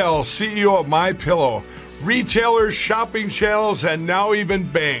Mike Lindell, CEO of MyPillow. Retailers, shopping channels, and now even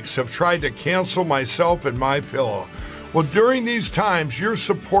banks have tried to cancel myself and MyPillow. Well, during these times, your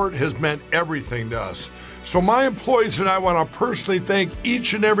support has meant everything to us. So my employees and I want to personally thank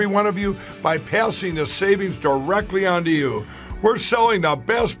each and every one of you by passing the savings directly on to you. We're selling the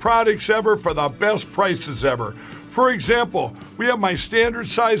best products ever for the best prices ever. For example, we have my standard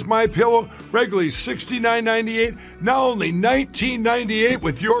size MyPillow, regularly $69.98, now only $19.98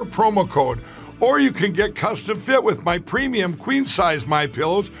 with your promo code. Or you can get custom fit with my premium queen size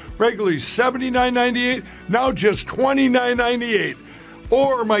MyPillows, regularly $79.98, now just $29.98.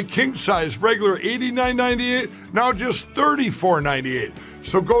 Or my king size, regular $89.98, now just $34.98.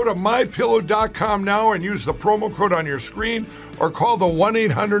 So go to MyPillow.com now and use the promo code on your screen or call the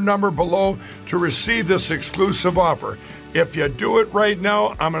 1-800 number below to receive this exclusive offer. If you do it right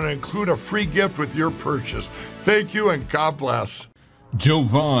now, I'm going to include a free gift with your purchase. Thank you and God bless.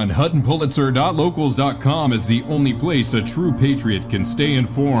 Jovan, HuttonPulitzer.locals.com is the only place a true patriot can stay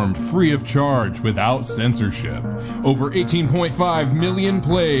informed, free of charge, without censorship. Over 18.5 million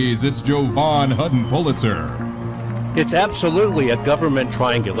plays, it's Jovan Hutton Pulitzer. It's absolutely a government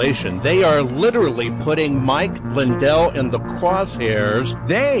triangulation. They are literally putting Mike Lindell in the crosshairs.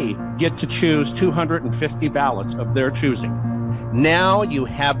 They get to choose 250 ballots of their choosing. Now you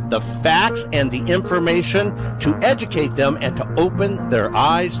have the facts and the information to educate them and to open their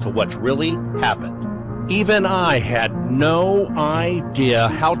eyes to what's really happened. Even I had no idea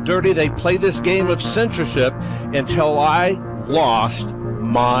how dirty they play this game of censorship until I lost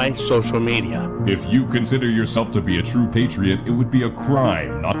my social media. If you consider yourself to be a true patriot, it would be a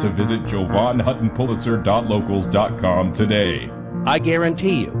crime not to visit JovanHuttonPulitzer.locals.com today. I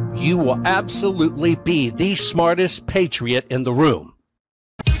guarantee you, you will absolutely be the smartest patriot in the room.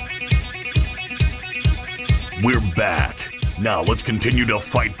 We're back. Now let's continue to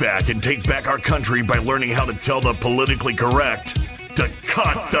fight back and take back our country by learning how to tell the politically correct to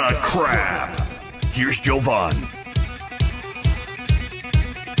cut the crap. Here's Jovan.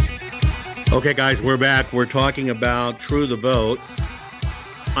 Okay, guys, we're back. We're talking about True the Vote.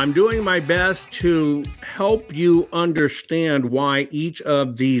 I'm doing my best to help you understand why each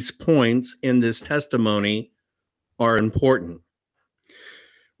of these points in this testimony are important.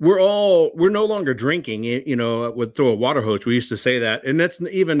 We're no longer drinking, through a water hose. We used to say that, and that's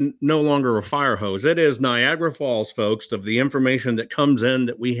even no longer a fire hose. It is Niagara Falls, folks, of the information that comes in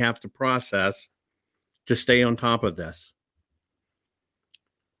that we have to process to stay on top of this.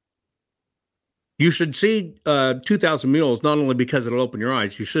 You should see 2,000 Mules, not only because it'll open your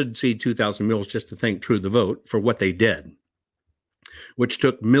eyes, you should see 2,000 Mules just to thank True the Vote for what they did, which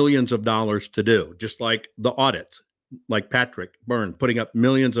took millions of dollars to do, just like the audits, like Patrick Byrne putting up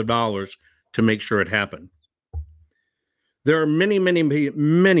millions of dollars to make sure it happened. There are many, many,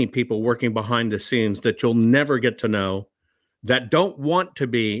 many people working behind the scenes that you'll never get to know, that don't want to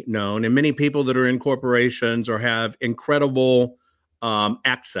be known, and many people that are in corporations or have incredible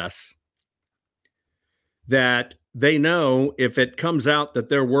access, that they know if it comes out that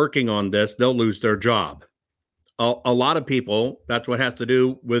they're working on this, they'll lose their job. A lot of people, that's what has to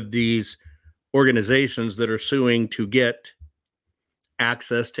do with these organizations that are suing to get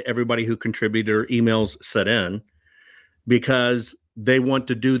access to everybody who contributed or emails sent in, because they want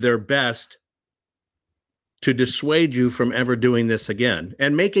to do their best to dissuade you from ever doing this again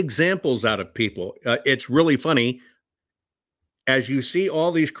and make examples out of people. It's really funny. As you see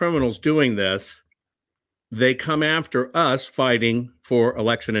all these criminals doing this, they come after us fighting for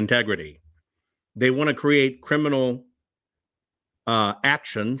election integrity. They want to create criminal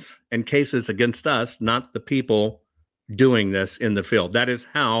actions and cases against us, not the people doing this in the field. That is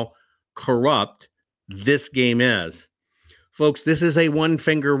how corrupt this game is. Folks, this is a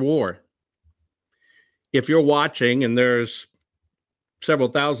one-finger war. If you're watching, and there's several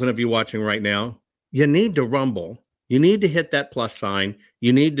thousand of you watching right now, you need to rumble. You need to hit that plus sign.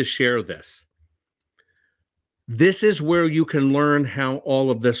 You need to share this. This is where you can learn how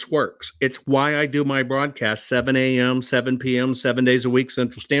all of this works. It's why I do my broadcast 7 a.m., 7 p.m., 7 days a week,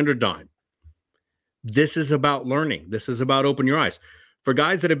 Central Standard Time. This is about learning. This is about open your eyes. For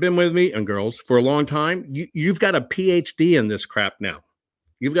guys that have been with me, and girls, for a long time, you've got a PhD in this crap now.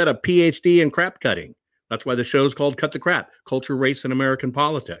 You've got a PhD in crap cutting. That's why the show's called Cut the Crap, Culture, Race, and American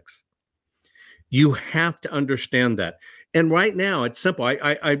Politics. You have to understand that. And right now, it's simple.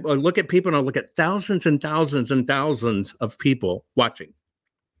 I look at people and I look at thousands and thousands and thousands of people watching.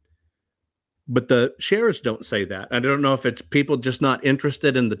 But the shares don't say that. I don't know if it's people just not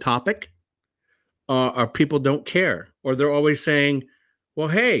interested in the topic, or people don't care, or they're always saying, well,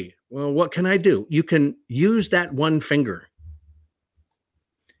 hey, what can I do? You can use that one finger,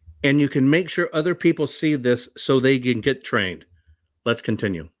 and you can make sure other people see this so they can get trained. Let's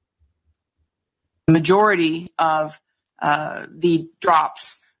continue. The majority of the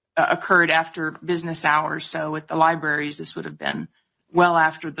drops occurred after business hours. So at the libraries, this would have been well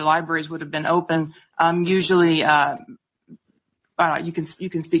after the libraries would have been open. Usually, you can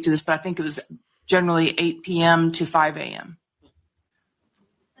speak to this, but I think it was generally 8 p.m. to 5 a.m.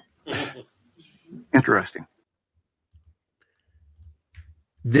 Interesting.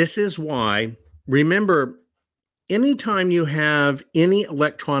 This is why, remember, anytime you have any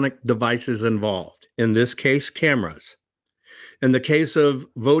electronic devices involved, in this case, cameras, in the case of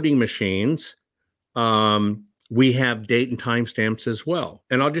voting machines, we have date and timestamps as well.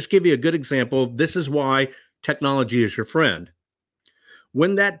 And I'll just give you a good example. This is why technology is your friend.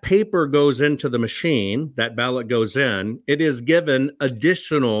 When that paper goes into the machine, that ballot goes in, it is given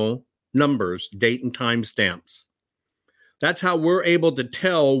additional numbers, date and timestamps. That's how we're able to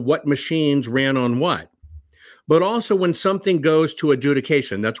tell what machines ran on what. But also when something goes to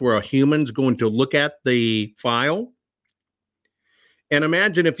adjudication, that's where a human's going to look at the file. And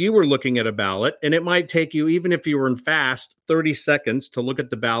imagine if you were looking at a ballot, and it might take you, even if you were in fast, 30 seconds to look at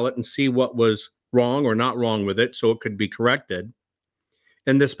the ballot and see what was wrong or not wrong with it so it could be corrected.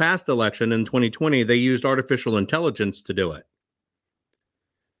 In this past election in 2020, they used artificial intelligence to do it.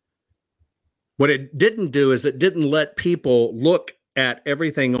 What it didn't do is it didn't let people look at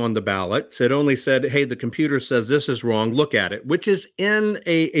everything on the ballots. It only said, hey, the computer says this is wrong, look at it, which is in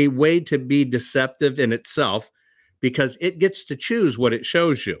a way to be deceptive in itself because it gets to choose what it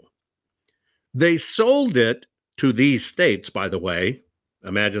shows you. They sold it to these states, by the way.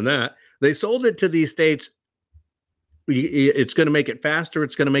 Imagine that. They sold it to these states. It's going to make it faster.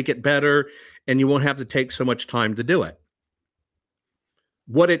 It's going to make it better. And you won't have to take so much time to do it.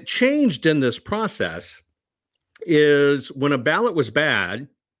 What it changed in this process is when a ballot was bad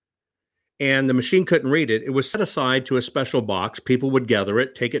and the machine couldn't read it, it was set aside to a special box. People would gather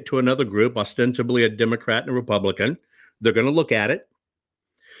it, take it to another group, ostensibly a Democrat and a Republican. They're going to look at it.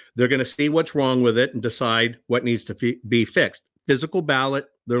 They're going to see what's wrong with it and decide what needs to be fixed. Physical ballot,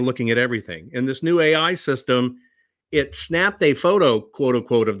 they're looking at everything. In this new AI system, it snapped a photo, quote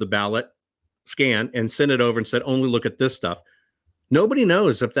unquote, of the ballot scan and sent it over and said, only look at this stuff. Nobody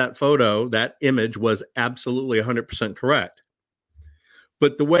knows if that photo, that image was absolutely 100% correct.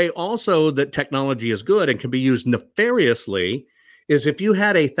 But the way also that technology is good and can be used nefariously is if you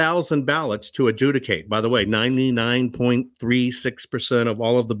had 1,000 ballots to adjudicate. By the way, 99.36% of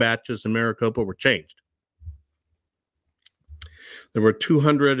all of the batches in Maricopa were changed. There were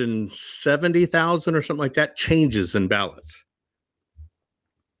 270,000 or something like that changes in ballots.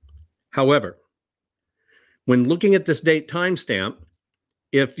 However, when looking at this date timestamp,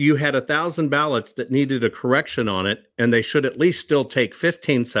 if you had 1,000 ballots that needed a correction on it, and they should at least still take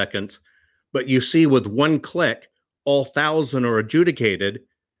 15 seconds, but you see with one click, all 1,000 are adjudicated,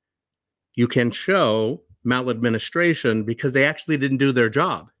 you can show maladministration because they actually didn't do their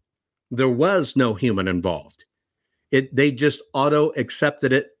job. There was no human involved. They just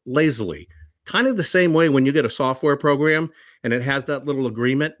auto-accepted it lazily. Kind of the same way when you get a software program and it has that little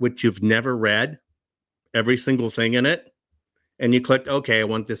agreement, which you've never read, every single thing in it, and you clicked, okay, I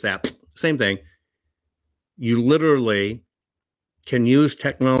want this app. Same thing. You literally can use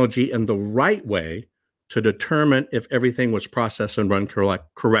technology in the right way to determine if everything was processed and run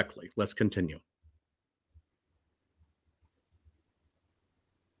correctly. Let's continue.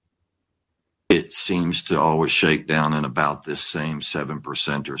 It seems to always shake down in about this same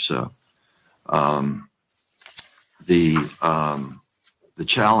 7% or so. The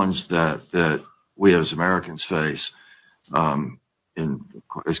challenge that we as Americans face,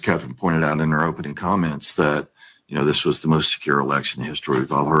 as Catherine pointed out in her opening comments, that this was the most secure election in history.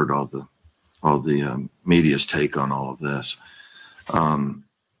 We've all heard all the media's take on all of this,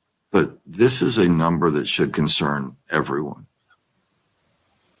 but this is a number that should concern everyone.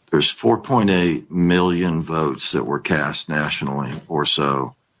 There's 4.8 million votes that were cast nationally or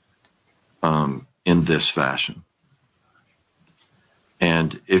so in this fashion.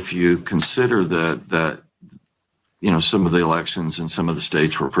 And if you consider that some of the elections in some of the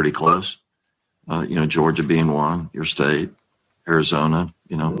states were pretty close, Georgia being one, your state, Arizona,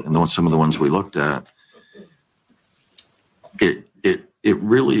 and some of the ones we looked at, it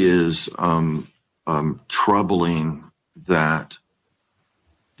really is troubling that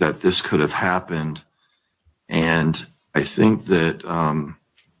this could have happened. And I think that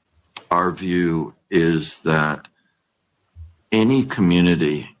our view is that any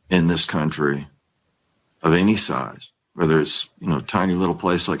community in this country of any size, whether it's, a tiny little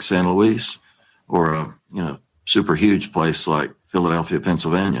place like San Luis or a, super huge place like Philadelphia,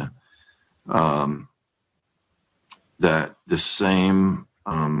 Pennsylvania, that the same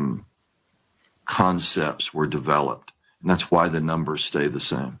concepts were developed. And that's why the numbers stay the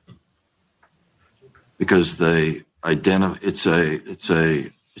same. because it's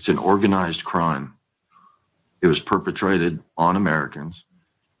an organized crime. It was perpetrated on Americans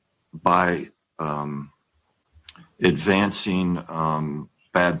by advancing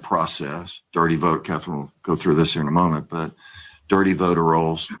bad process, dirty vote. Catherine will go through this here in a moment, but dirty voter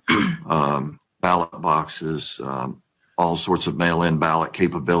rolls, ballot boxes, all sorts of mail-in ballot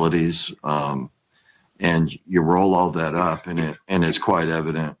capabilities, and you roll all that up, and it's quite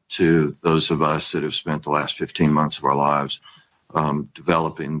evident to those of us that have spent the last 15 months of our lives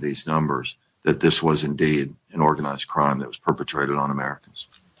developing these numbers that this was indeed an organized crime that was perpetrated on Americans.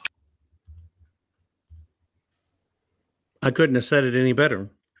 I couldn't have said it any better.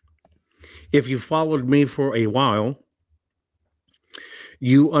 If you followed me for a while,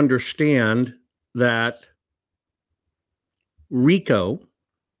 you understand that RICO,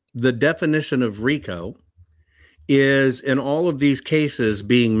 the definition of RICO, is in all of these cases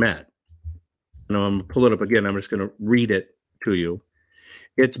being met. Now, I'm going to pull it up again. I'm just going to read it to you.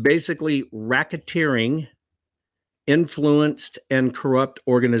 It's basically racketeering, influenced, and corrupt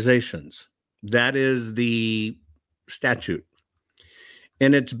organizations. That is the statute.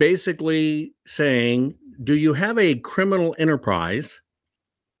 And it's basically saying, do you have a criminal enterprise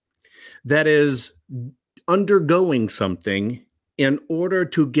that is undergoing something in order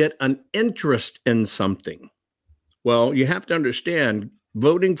to get an interest in something? Well, you have to understand,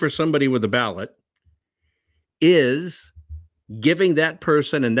 voting for somebody with a ballot is giving that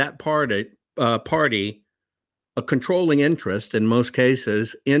person and that party a controlling interest, in most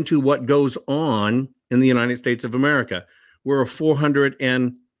cases, into what goes on in the United States of America. We're a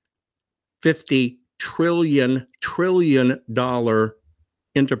 $450 trillion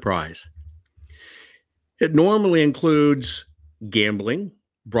enterprise. It normally includes gambling,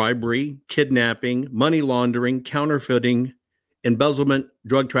 bribery, kidnapping, money laundering, counterfeiting, embezzlement,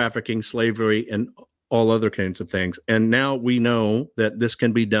 drug trafficking, slavery, and all other kinds of things. And now we know that this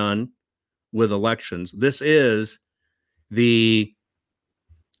can be done with elections. This is the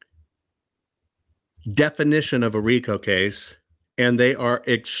definition of a RICO case, and they are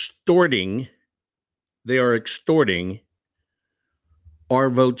extorting our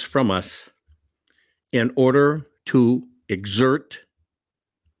votes from us in order to exert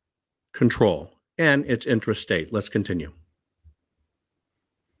control, and it's intrastate. Let's continue.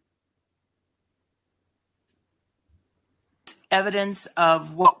 Evidence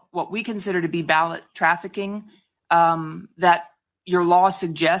of what we consider to be ballot trafficking that your law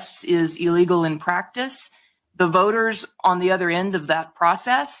suggests is illegal in practice. The voters on the other end of that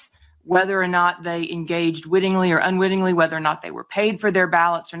process, whether or not they engaged wittingly or unwittingly, whether or not they were paid for their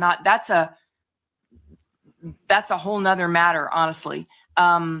ballots or not, that's a whole nother matter, honestly.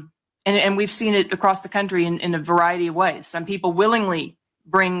 And we've seen it across the country in a variety of ways. Some people willingly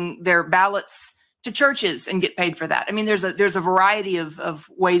bring their ballots to churches and get paid for that. I mean, there's a variety of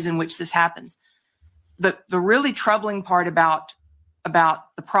ways in which this happens. The really troubling part about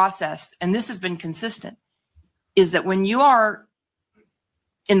the process, and this has been consistent, is that when you are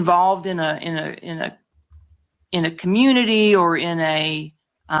involved in a community or in a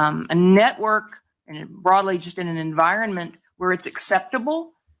network, and broadly just in an environment where it's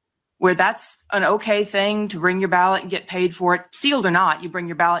acceptable, where that's an okay thing to bring your ballot and get paid for it, sealed or not, you bring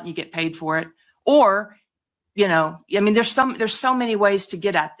your ballot and you get paid for it. Or, I mean, there's so many ways to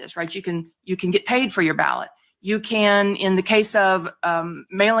get at this, right? You can get paid for your ballot. You can, in the case of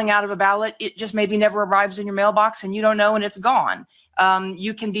mailing out of a ballot, it just maybe never arrives in your mailbox and you don't know and it's gone.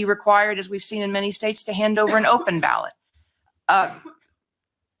 You can be required, as we've seen in many states, to hand over an open ballot.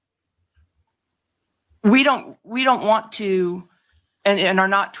 We don't want to, and are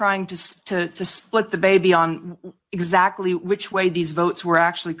not trying to split the baby on exactly which way these votes were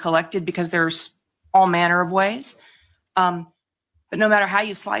actually collected, because there's all manner of ways. But no matter how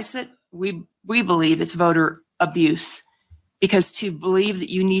you slice it, we believe it's voter abuse, because to believe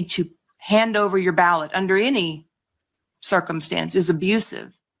that you need to hand over your ballot under any circumstance is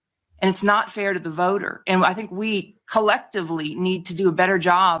abusive, and it's not fair to the voter. And I think we collectively need to do a better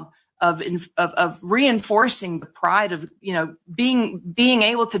job of reinforcing the pride of, being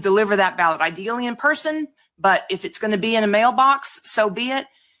able to deliver that ballot, ideally in person, but if it's going to be in a mailbox, so be it.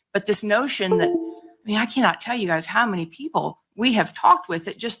 But this notion that, I cannot tell you guys how many people we have talked with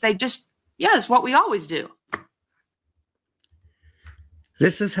that it's what we always do.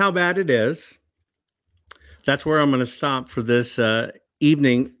 This is how bad it is. That's where I'm going to stop for this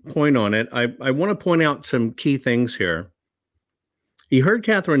evening point on it. I want to point out some key things here. You heard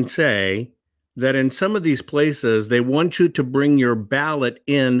Catherine say that in some of these places, they want you to bring your ballot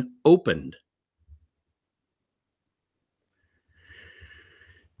in opened.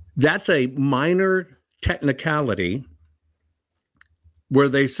 That's a minor technicality where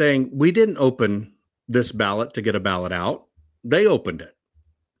they saying, we didn't open this ballot to get a ballot out. They opened it.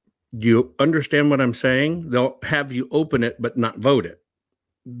 You understand what I'm saying? They'll have you open it, but not vote it.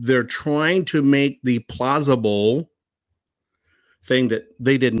 They're trying to make the plausible thing that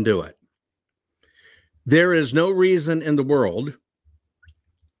they didn't do it. There is no reason in the world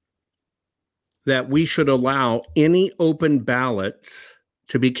that we should allow any open ballots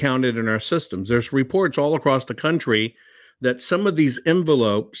to be counted in our systems. There's reports all across the country that some of these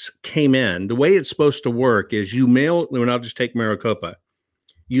envelopes came in. The way it's supposed to work is you mail, and I'll just take Maricopa.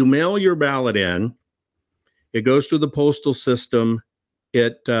 You mail your ballot in, it goes through the postal system,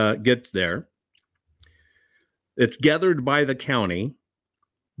 it gets there. It's gathered by the county.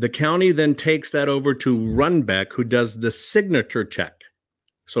 The county then takes that over to Runbeck, who does the signature check.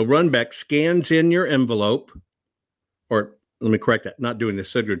 So Runbeck scans in your envelope, or let me correct that, not doing the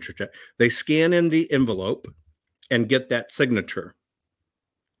signature check. They scan in the envelope and get that signature.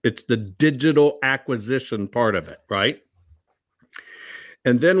 It's the digital acquisition part of it, right?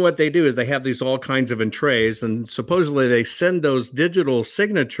 And then what they do is they have these all kinds of trays, and supposedly they send those digital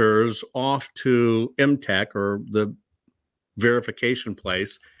signatures off to MTech or the verification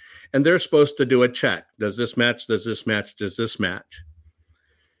place, and they're supposed to do a check. Does this match? Does this match? Does this match?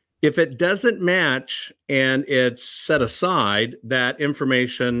 If it doesn't match and it's set aside, that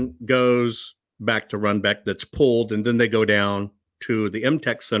information goes back to Runbeck, that's pulled, and then they go down to the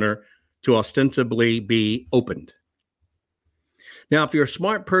MTech Center to ostensibly be opened. Now, if you're a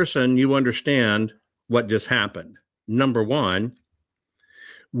smart person, you understand what just happened. Number one,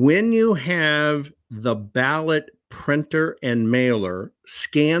 when you have the ballot printer and mailer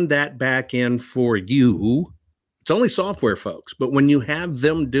scan that back in for you, it's only software, folks, but when you have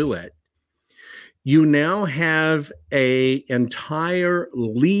them do it, you now have an entire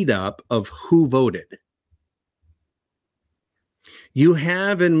lead up of who voted. You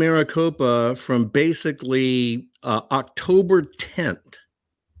have in Maricopa from basically October 10th,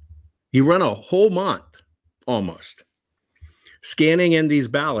 you run a whole month almost scanning in these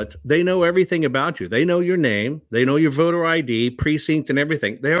ballots. They know everything about you. They know your name. They know your voter ID, precinct, and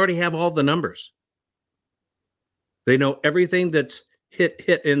everything. They already have all the numbers. They know everything that's hit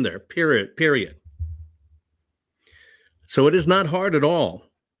in there, period. So it is not hard at all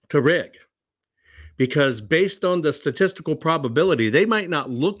to rig, because based on the statistical probability, they might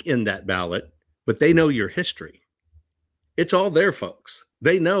not look in that ballot, but they know your history. It's all there, folks.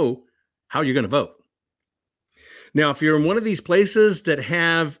 They know how you're going to vote. Now, if you're in one of these places that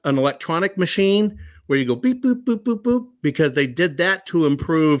have an electronic machine where you go beep, boop, boop, boop, boop, because they did that to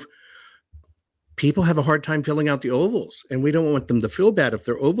improve. People have a hard time filling out the ovals, and we don't want them to feel bad if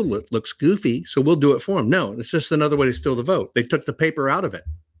their oval looks goofy, so we'll do it for them. No, it's just another way to steal the vote. They took the paper out of it.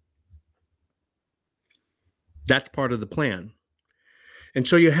 That's part of the plan. And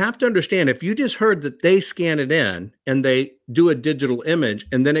so you have to understand, if you just heard that they scan it in and they do a digital image,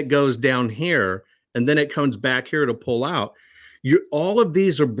 and then it goes down here, and then it comes back here to pull out, all of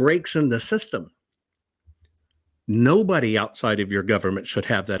these are breaks in the system. Nobody outside of your government should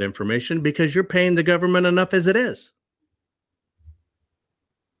have that information, because you're paying the government enough as it is.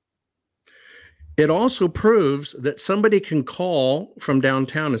 It also proves that somebody can call from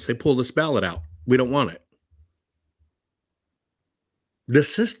downtown and say, pull this ballot out. We don't want it. The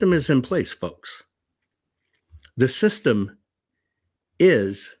system is in place, folks. The system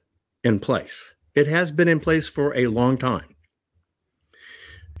is in place. It has been in place for a long time.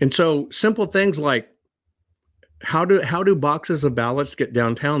 And so simple things like, how do boxes of ballots get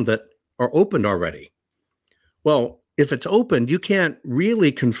downtown that are opened already? Well, if it's opened, you can't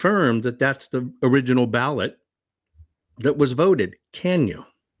really confirm that that's the original ballot that was voted, can you?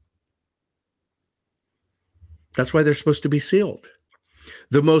 That's why they're supposed to be sealed.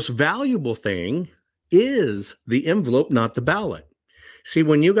 The most valuable thing is the envelope, not the ballot. See,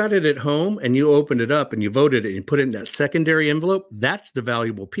 when you got it at home and you opened it up and you voted it and put it in that secondary envelope, that's the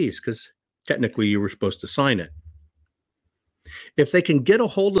valuable piece, because technically you were supposed to sign it. If they can get a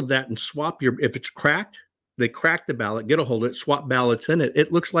hold of that and swap if it's cracked, they crack the ballot, get a hold of it, swap ballots in it,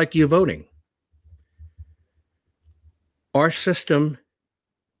 it looks like you voting. Our system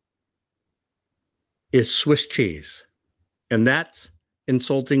is Swiss cheese, and that's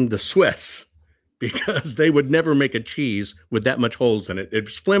insulting the Swiss, because they would never make a cheese with that much holes in it.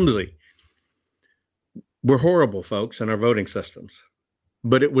 It's flimsy. We're horrible, folks, in our voting systems,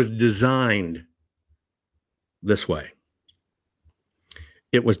 but it was designed this way.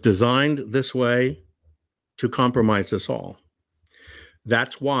 It was designed this way to compromise us all.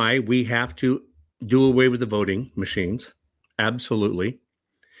 That's why we have to do away with the voting machines. Absolutely.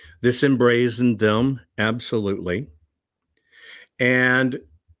 This embrazened them, absolutely. And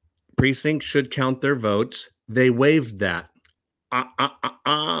precincts should count their votes. They waived that.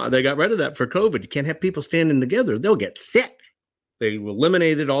 They got rid of that for COVID. You can't have people standing together. They'll get sick. They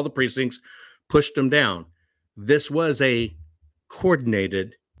eliminated all the precincts, pushed them down. This was a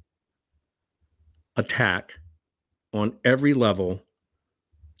coordinated attack on every level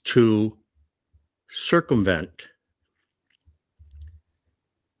to circumvent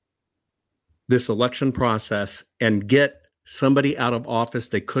this election process and get somebody out of office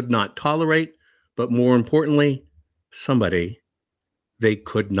they could not tolerate, but more importantly, somebody they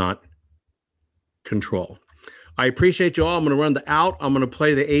could not control. I appreciate you all. I'm going to run the out. I'm going to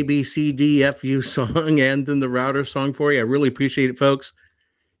play the ABCDFU song and then the router song for you. I really appreciate it, folks.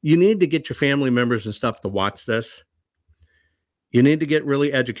 You need to get your family members and stuff to watch this. You need to get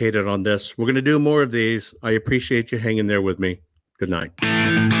really educated on this. We're going to do more of these. I appreciate you hanging there with me. Good night.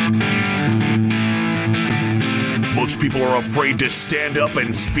 Most people are afraid to stand up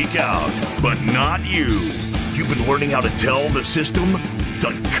and speak out, but not you. You've been learning how to tell the system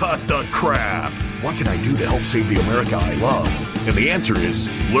to cut the crap. What can I do to help save the America I love? And the answer is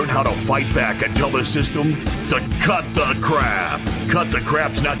learn how to fight back and tell the system to cut the crap. Cut the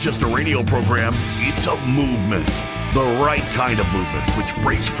Crap's not just a radio program, it's a movement. The right kind of movement, which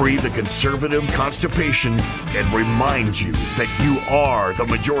breaks free the conservative constipation and reminds you that you are the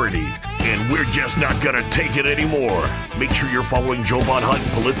majority. And we're just not going to take it anymore. Make sure you're following Jovan Hutton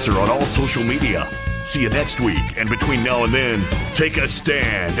Pulitzer on all social media. See you next week. And between now and then, take a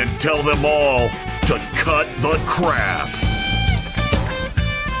stand and tell them all to cut the crap.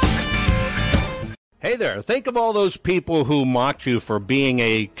 Hey there, think of all those people who mocked you for being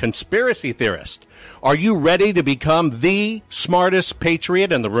a conspiracy theorist. Are you ready to become the smartest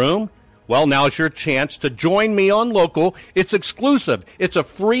patriot in the room? Well, now's your chance to join me on Local. It's exclusive. It's a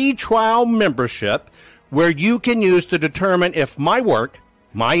free trial membership where you can use to determine if my work,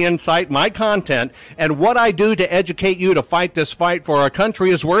 my insight, my content, and what I do to educate you to fight this fight for our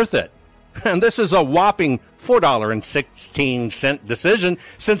country is worth it. And this is a whopping $4.16 decision,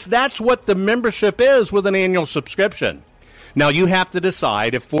 since that's what the membership is with an annual subscription. Now, you have to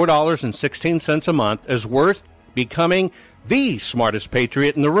decide if $4.16 a month is worth becoming the smartest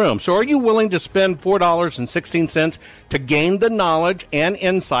patriot in the room. So are you willing to spend $4.16 to gain the knowledge and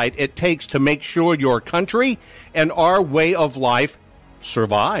insight it takes to make sure your country and our way of life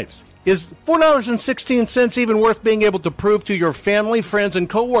survives? Is $4.16 even worth being able to prove to your family, friends, and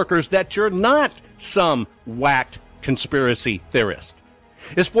coworkers that you're not some whacked conspiracy theorist?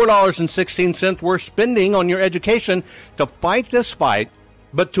 Is $4.16 worth spending on your education to fight this fight,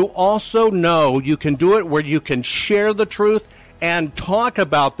 but to also know you can do it where you can share the truth and talk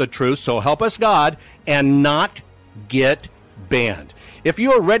about the truth, so help us God, and not get banned? If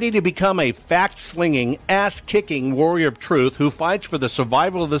you are ready to become a fact-slinging, ass-kicking warrior of truth who fights for the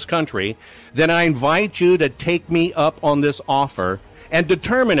survival of this country, then I invite you to take me up on this offer and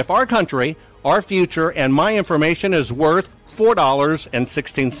determine if our country, our future, and my information is worth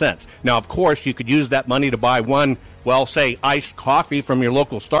 $4.16. Now, of course, you could use that money to buy one, well, say, iced coffee from your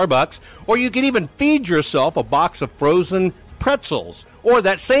local Starbucks, or you could even feed yourself a box of frozen pretzels. Or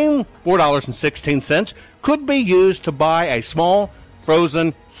that same $4.16 could be used to buy a small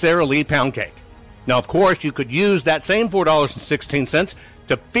frozen Sara Lee pound cake. Now, of course, you could use that same $4.16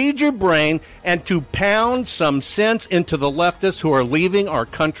 to feed your brain and to pound some sense into the leftists who are leaving our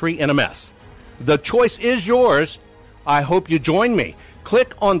country in a mess. The choice is yours. I hope you join me.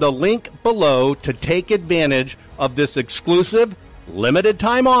 Click on the link below to take advantage of this exclusive, limited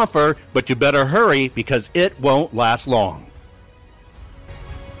time offer, but you better hurry because it won't last long.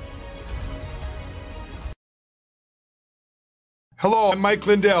 Hello, I'm Mike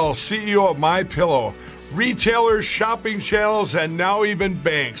Lindell, CEO of MyPillow. Retailers, shopping channels, and now even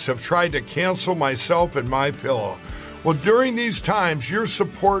banks have tried to cancel myself and MyPillow. Well, during these times, your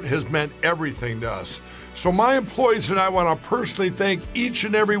support has meant everything to us. So my employees and I want to personally thank each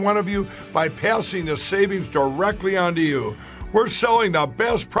and every one of you by passing the savings directly on to you. We're selling the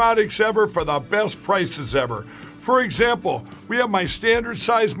best products ever for the best prices ever. For example, we have my standard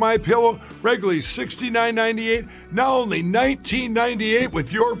size MyPillow, regularly $69.98, now only $19.98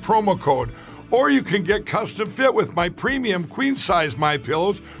 with your promo code. Or you can get custom fit with my premium queen size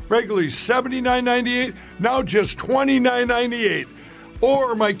MyPillows, regularly $79.98, now just $29.98.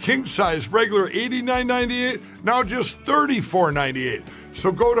 Or my king size, regular $89.98, now just $34.98.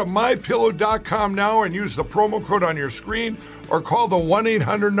 So go to MyPillow.com now and use the promo code on your screen or call the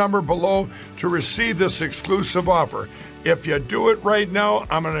 1-800 number below to receive this exclusive offer. If you do it right now,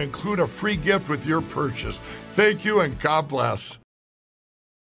 I'm going to include a free gift with your purchase. Thank you and God bless.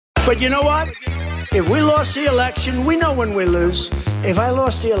 But you know what? If we lost the election, we know when we lose. If I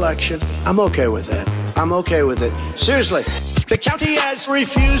lost the election, I'm okay with that. I'm okay with it. Seriously. The county has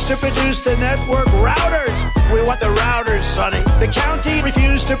refused to produce the network routers. We want the routers, Sonny. The county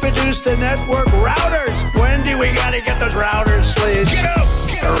refused to produce the network routers. Wendy, we gotta get those routers, please. Get up!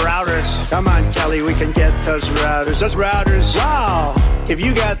 The routers. Come on, Kelly, we can get those routers. Those routers. Wow. If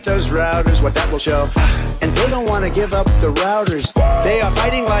you got those routers, what that will show. And they don't want to give up the routers. They are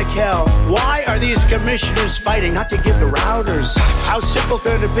fighting like hell. Why are these commissioners fighting not to give the routers? How simple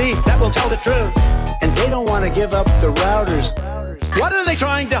could it be? That will tell the truth. And they don't want to give up the routers. What are they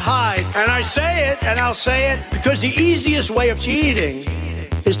trying to hide? And I say it, and I'll say it, because the easiest way of cheating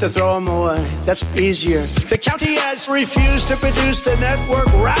is to throw them away. That's easier. The county has refused to produce the network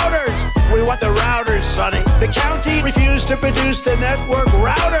routers. We want the routers, Sonny. The county refused to produce the network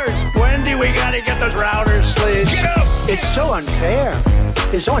routers. Wendy, we gotta get those routers, please. Get up! It's so unfair.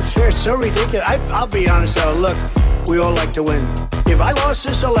 It's so unfair. It's so ridiculous. I'll be honest, though. Look, we all like to win. If I lost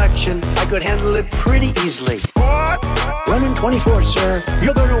this election, I could handle it pretty easily. What? 1 in 24, sir.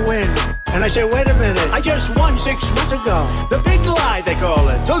 You're gonna win. And I say, wait a minute. I just won 6 months ago. The big lie, they call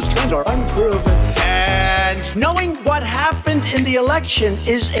it. Those trends are unproven. And knowing what happened in the election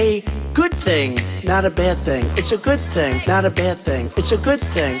is a good thing, not a bad thing. It's a good thing, not a bad thing. It's a good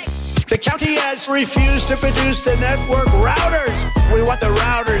thing. The county has refused to produce the network routers. We want the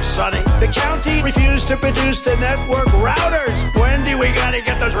routers, Sonny. The county refused to produce the network routers. Wendy, we gotta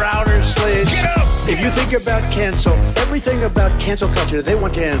get those routers, please. Get up! If you think about cancel, everything about cancel culture, they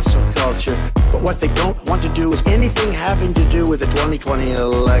want cancel culture. But what they don't want to do is anything having to do with the 2020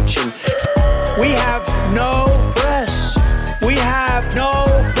 election. We have no press. We have no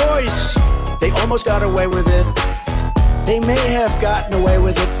voice. They almost got away with it. They may have gotten away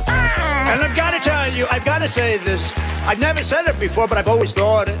with it. And I've got to tell you, I've got to say this. I've never said it before, but I've always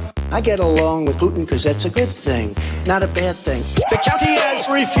thought it. I get along with Putin because that's a good thing, not a bad thing. The county has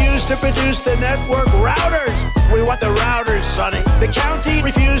refused to produce the network routers. We want the routers, Sonny. The county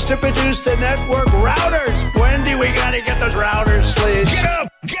refused to produce the network routers. Wendy, we got to get those routers, please. Get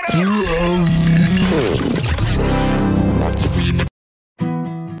up! Get up!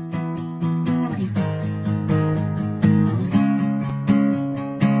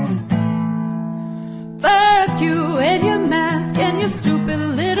 You and your mask and your stupid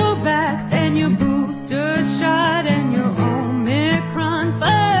little vax and your booster shot and your Omicron.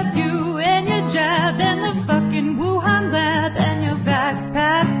 Fuck you and your jab and the fucking Wuhan lab and your vax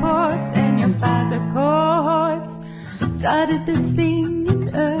passports and your Pfizer cohorts. Started this thing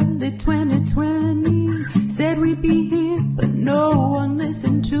in early 2020. Said we'd be here, but no one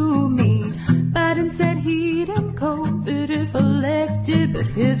listened to me. Biden said he'd end COVID if elected, but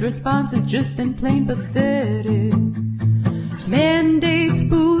his response has just been plain pathetic. Mandates,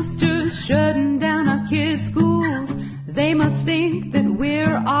 boosters, shutting down our kids' schools. They must think that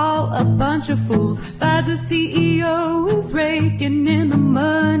we're all a bunch of fools. Pfizer CEO is raking in the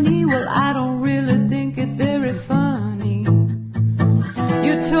money. Well, I don't really think it's very funny.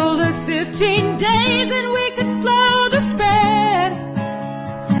 You told us 15 days and we could slow the spread.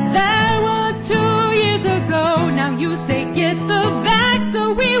 That was 2 years ago. Now you say get the vax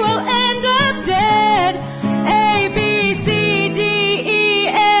so we will end up dead. A, B, C, D, E,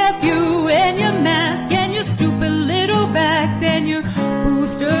 F, you and your mask and your stupid little vax and your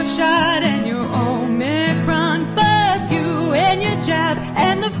booster shot and your Omicron. Fuck you and your jab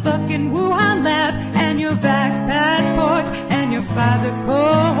and the fucking Wuhan lab and your vax passports and your Pfizer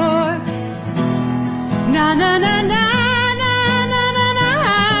cohorts. Na na na na.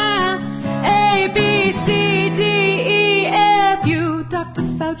 Dr.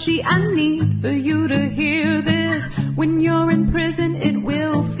 Fauci, I need for you to hear this. When you're in prison, it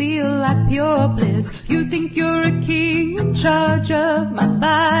will feel like pure bliss. You think you're a king in charge of my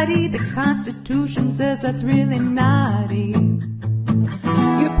body. The Constitution says that's really naughty.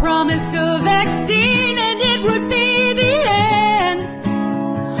 You promised a vaccine and it would be the end.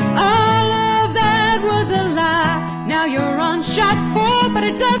 All of that was a lie. Now you're on shot 4, but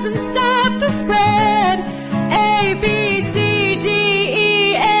it doesn't stop the spread. A, B, C, D,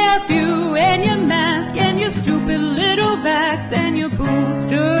 E, F, you and your mask and your stupid little vax and your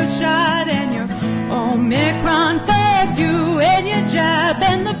booster shot and your Omicron. Fuck you and your jab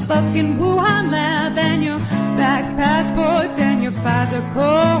and the fucking Wuhan lab and your vax passports and your Pfizer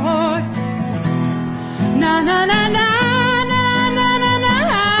cohorts. Na na na na na na na na.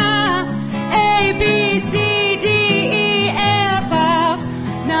 A, B, C, D, E, F, off.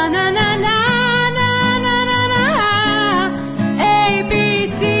 Na na na na.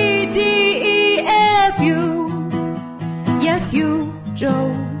 You,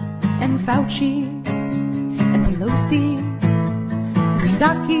 Joe Fauci and Pelosi and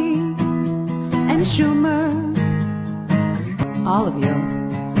Psaki and Schumer, all of you.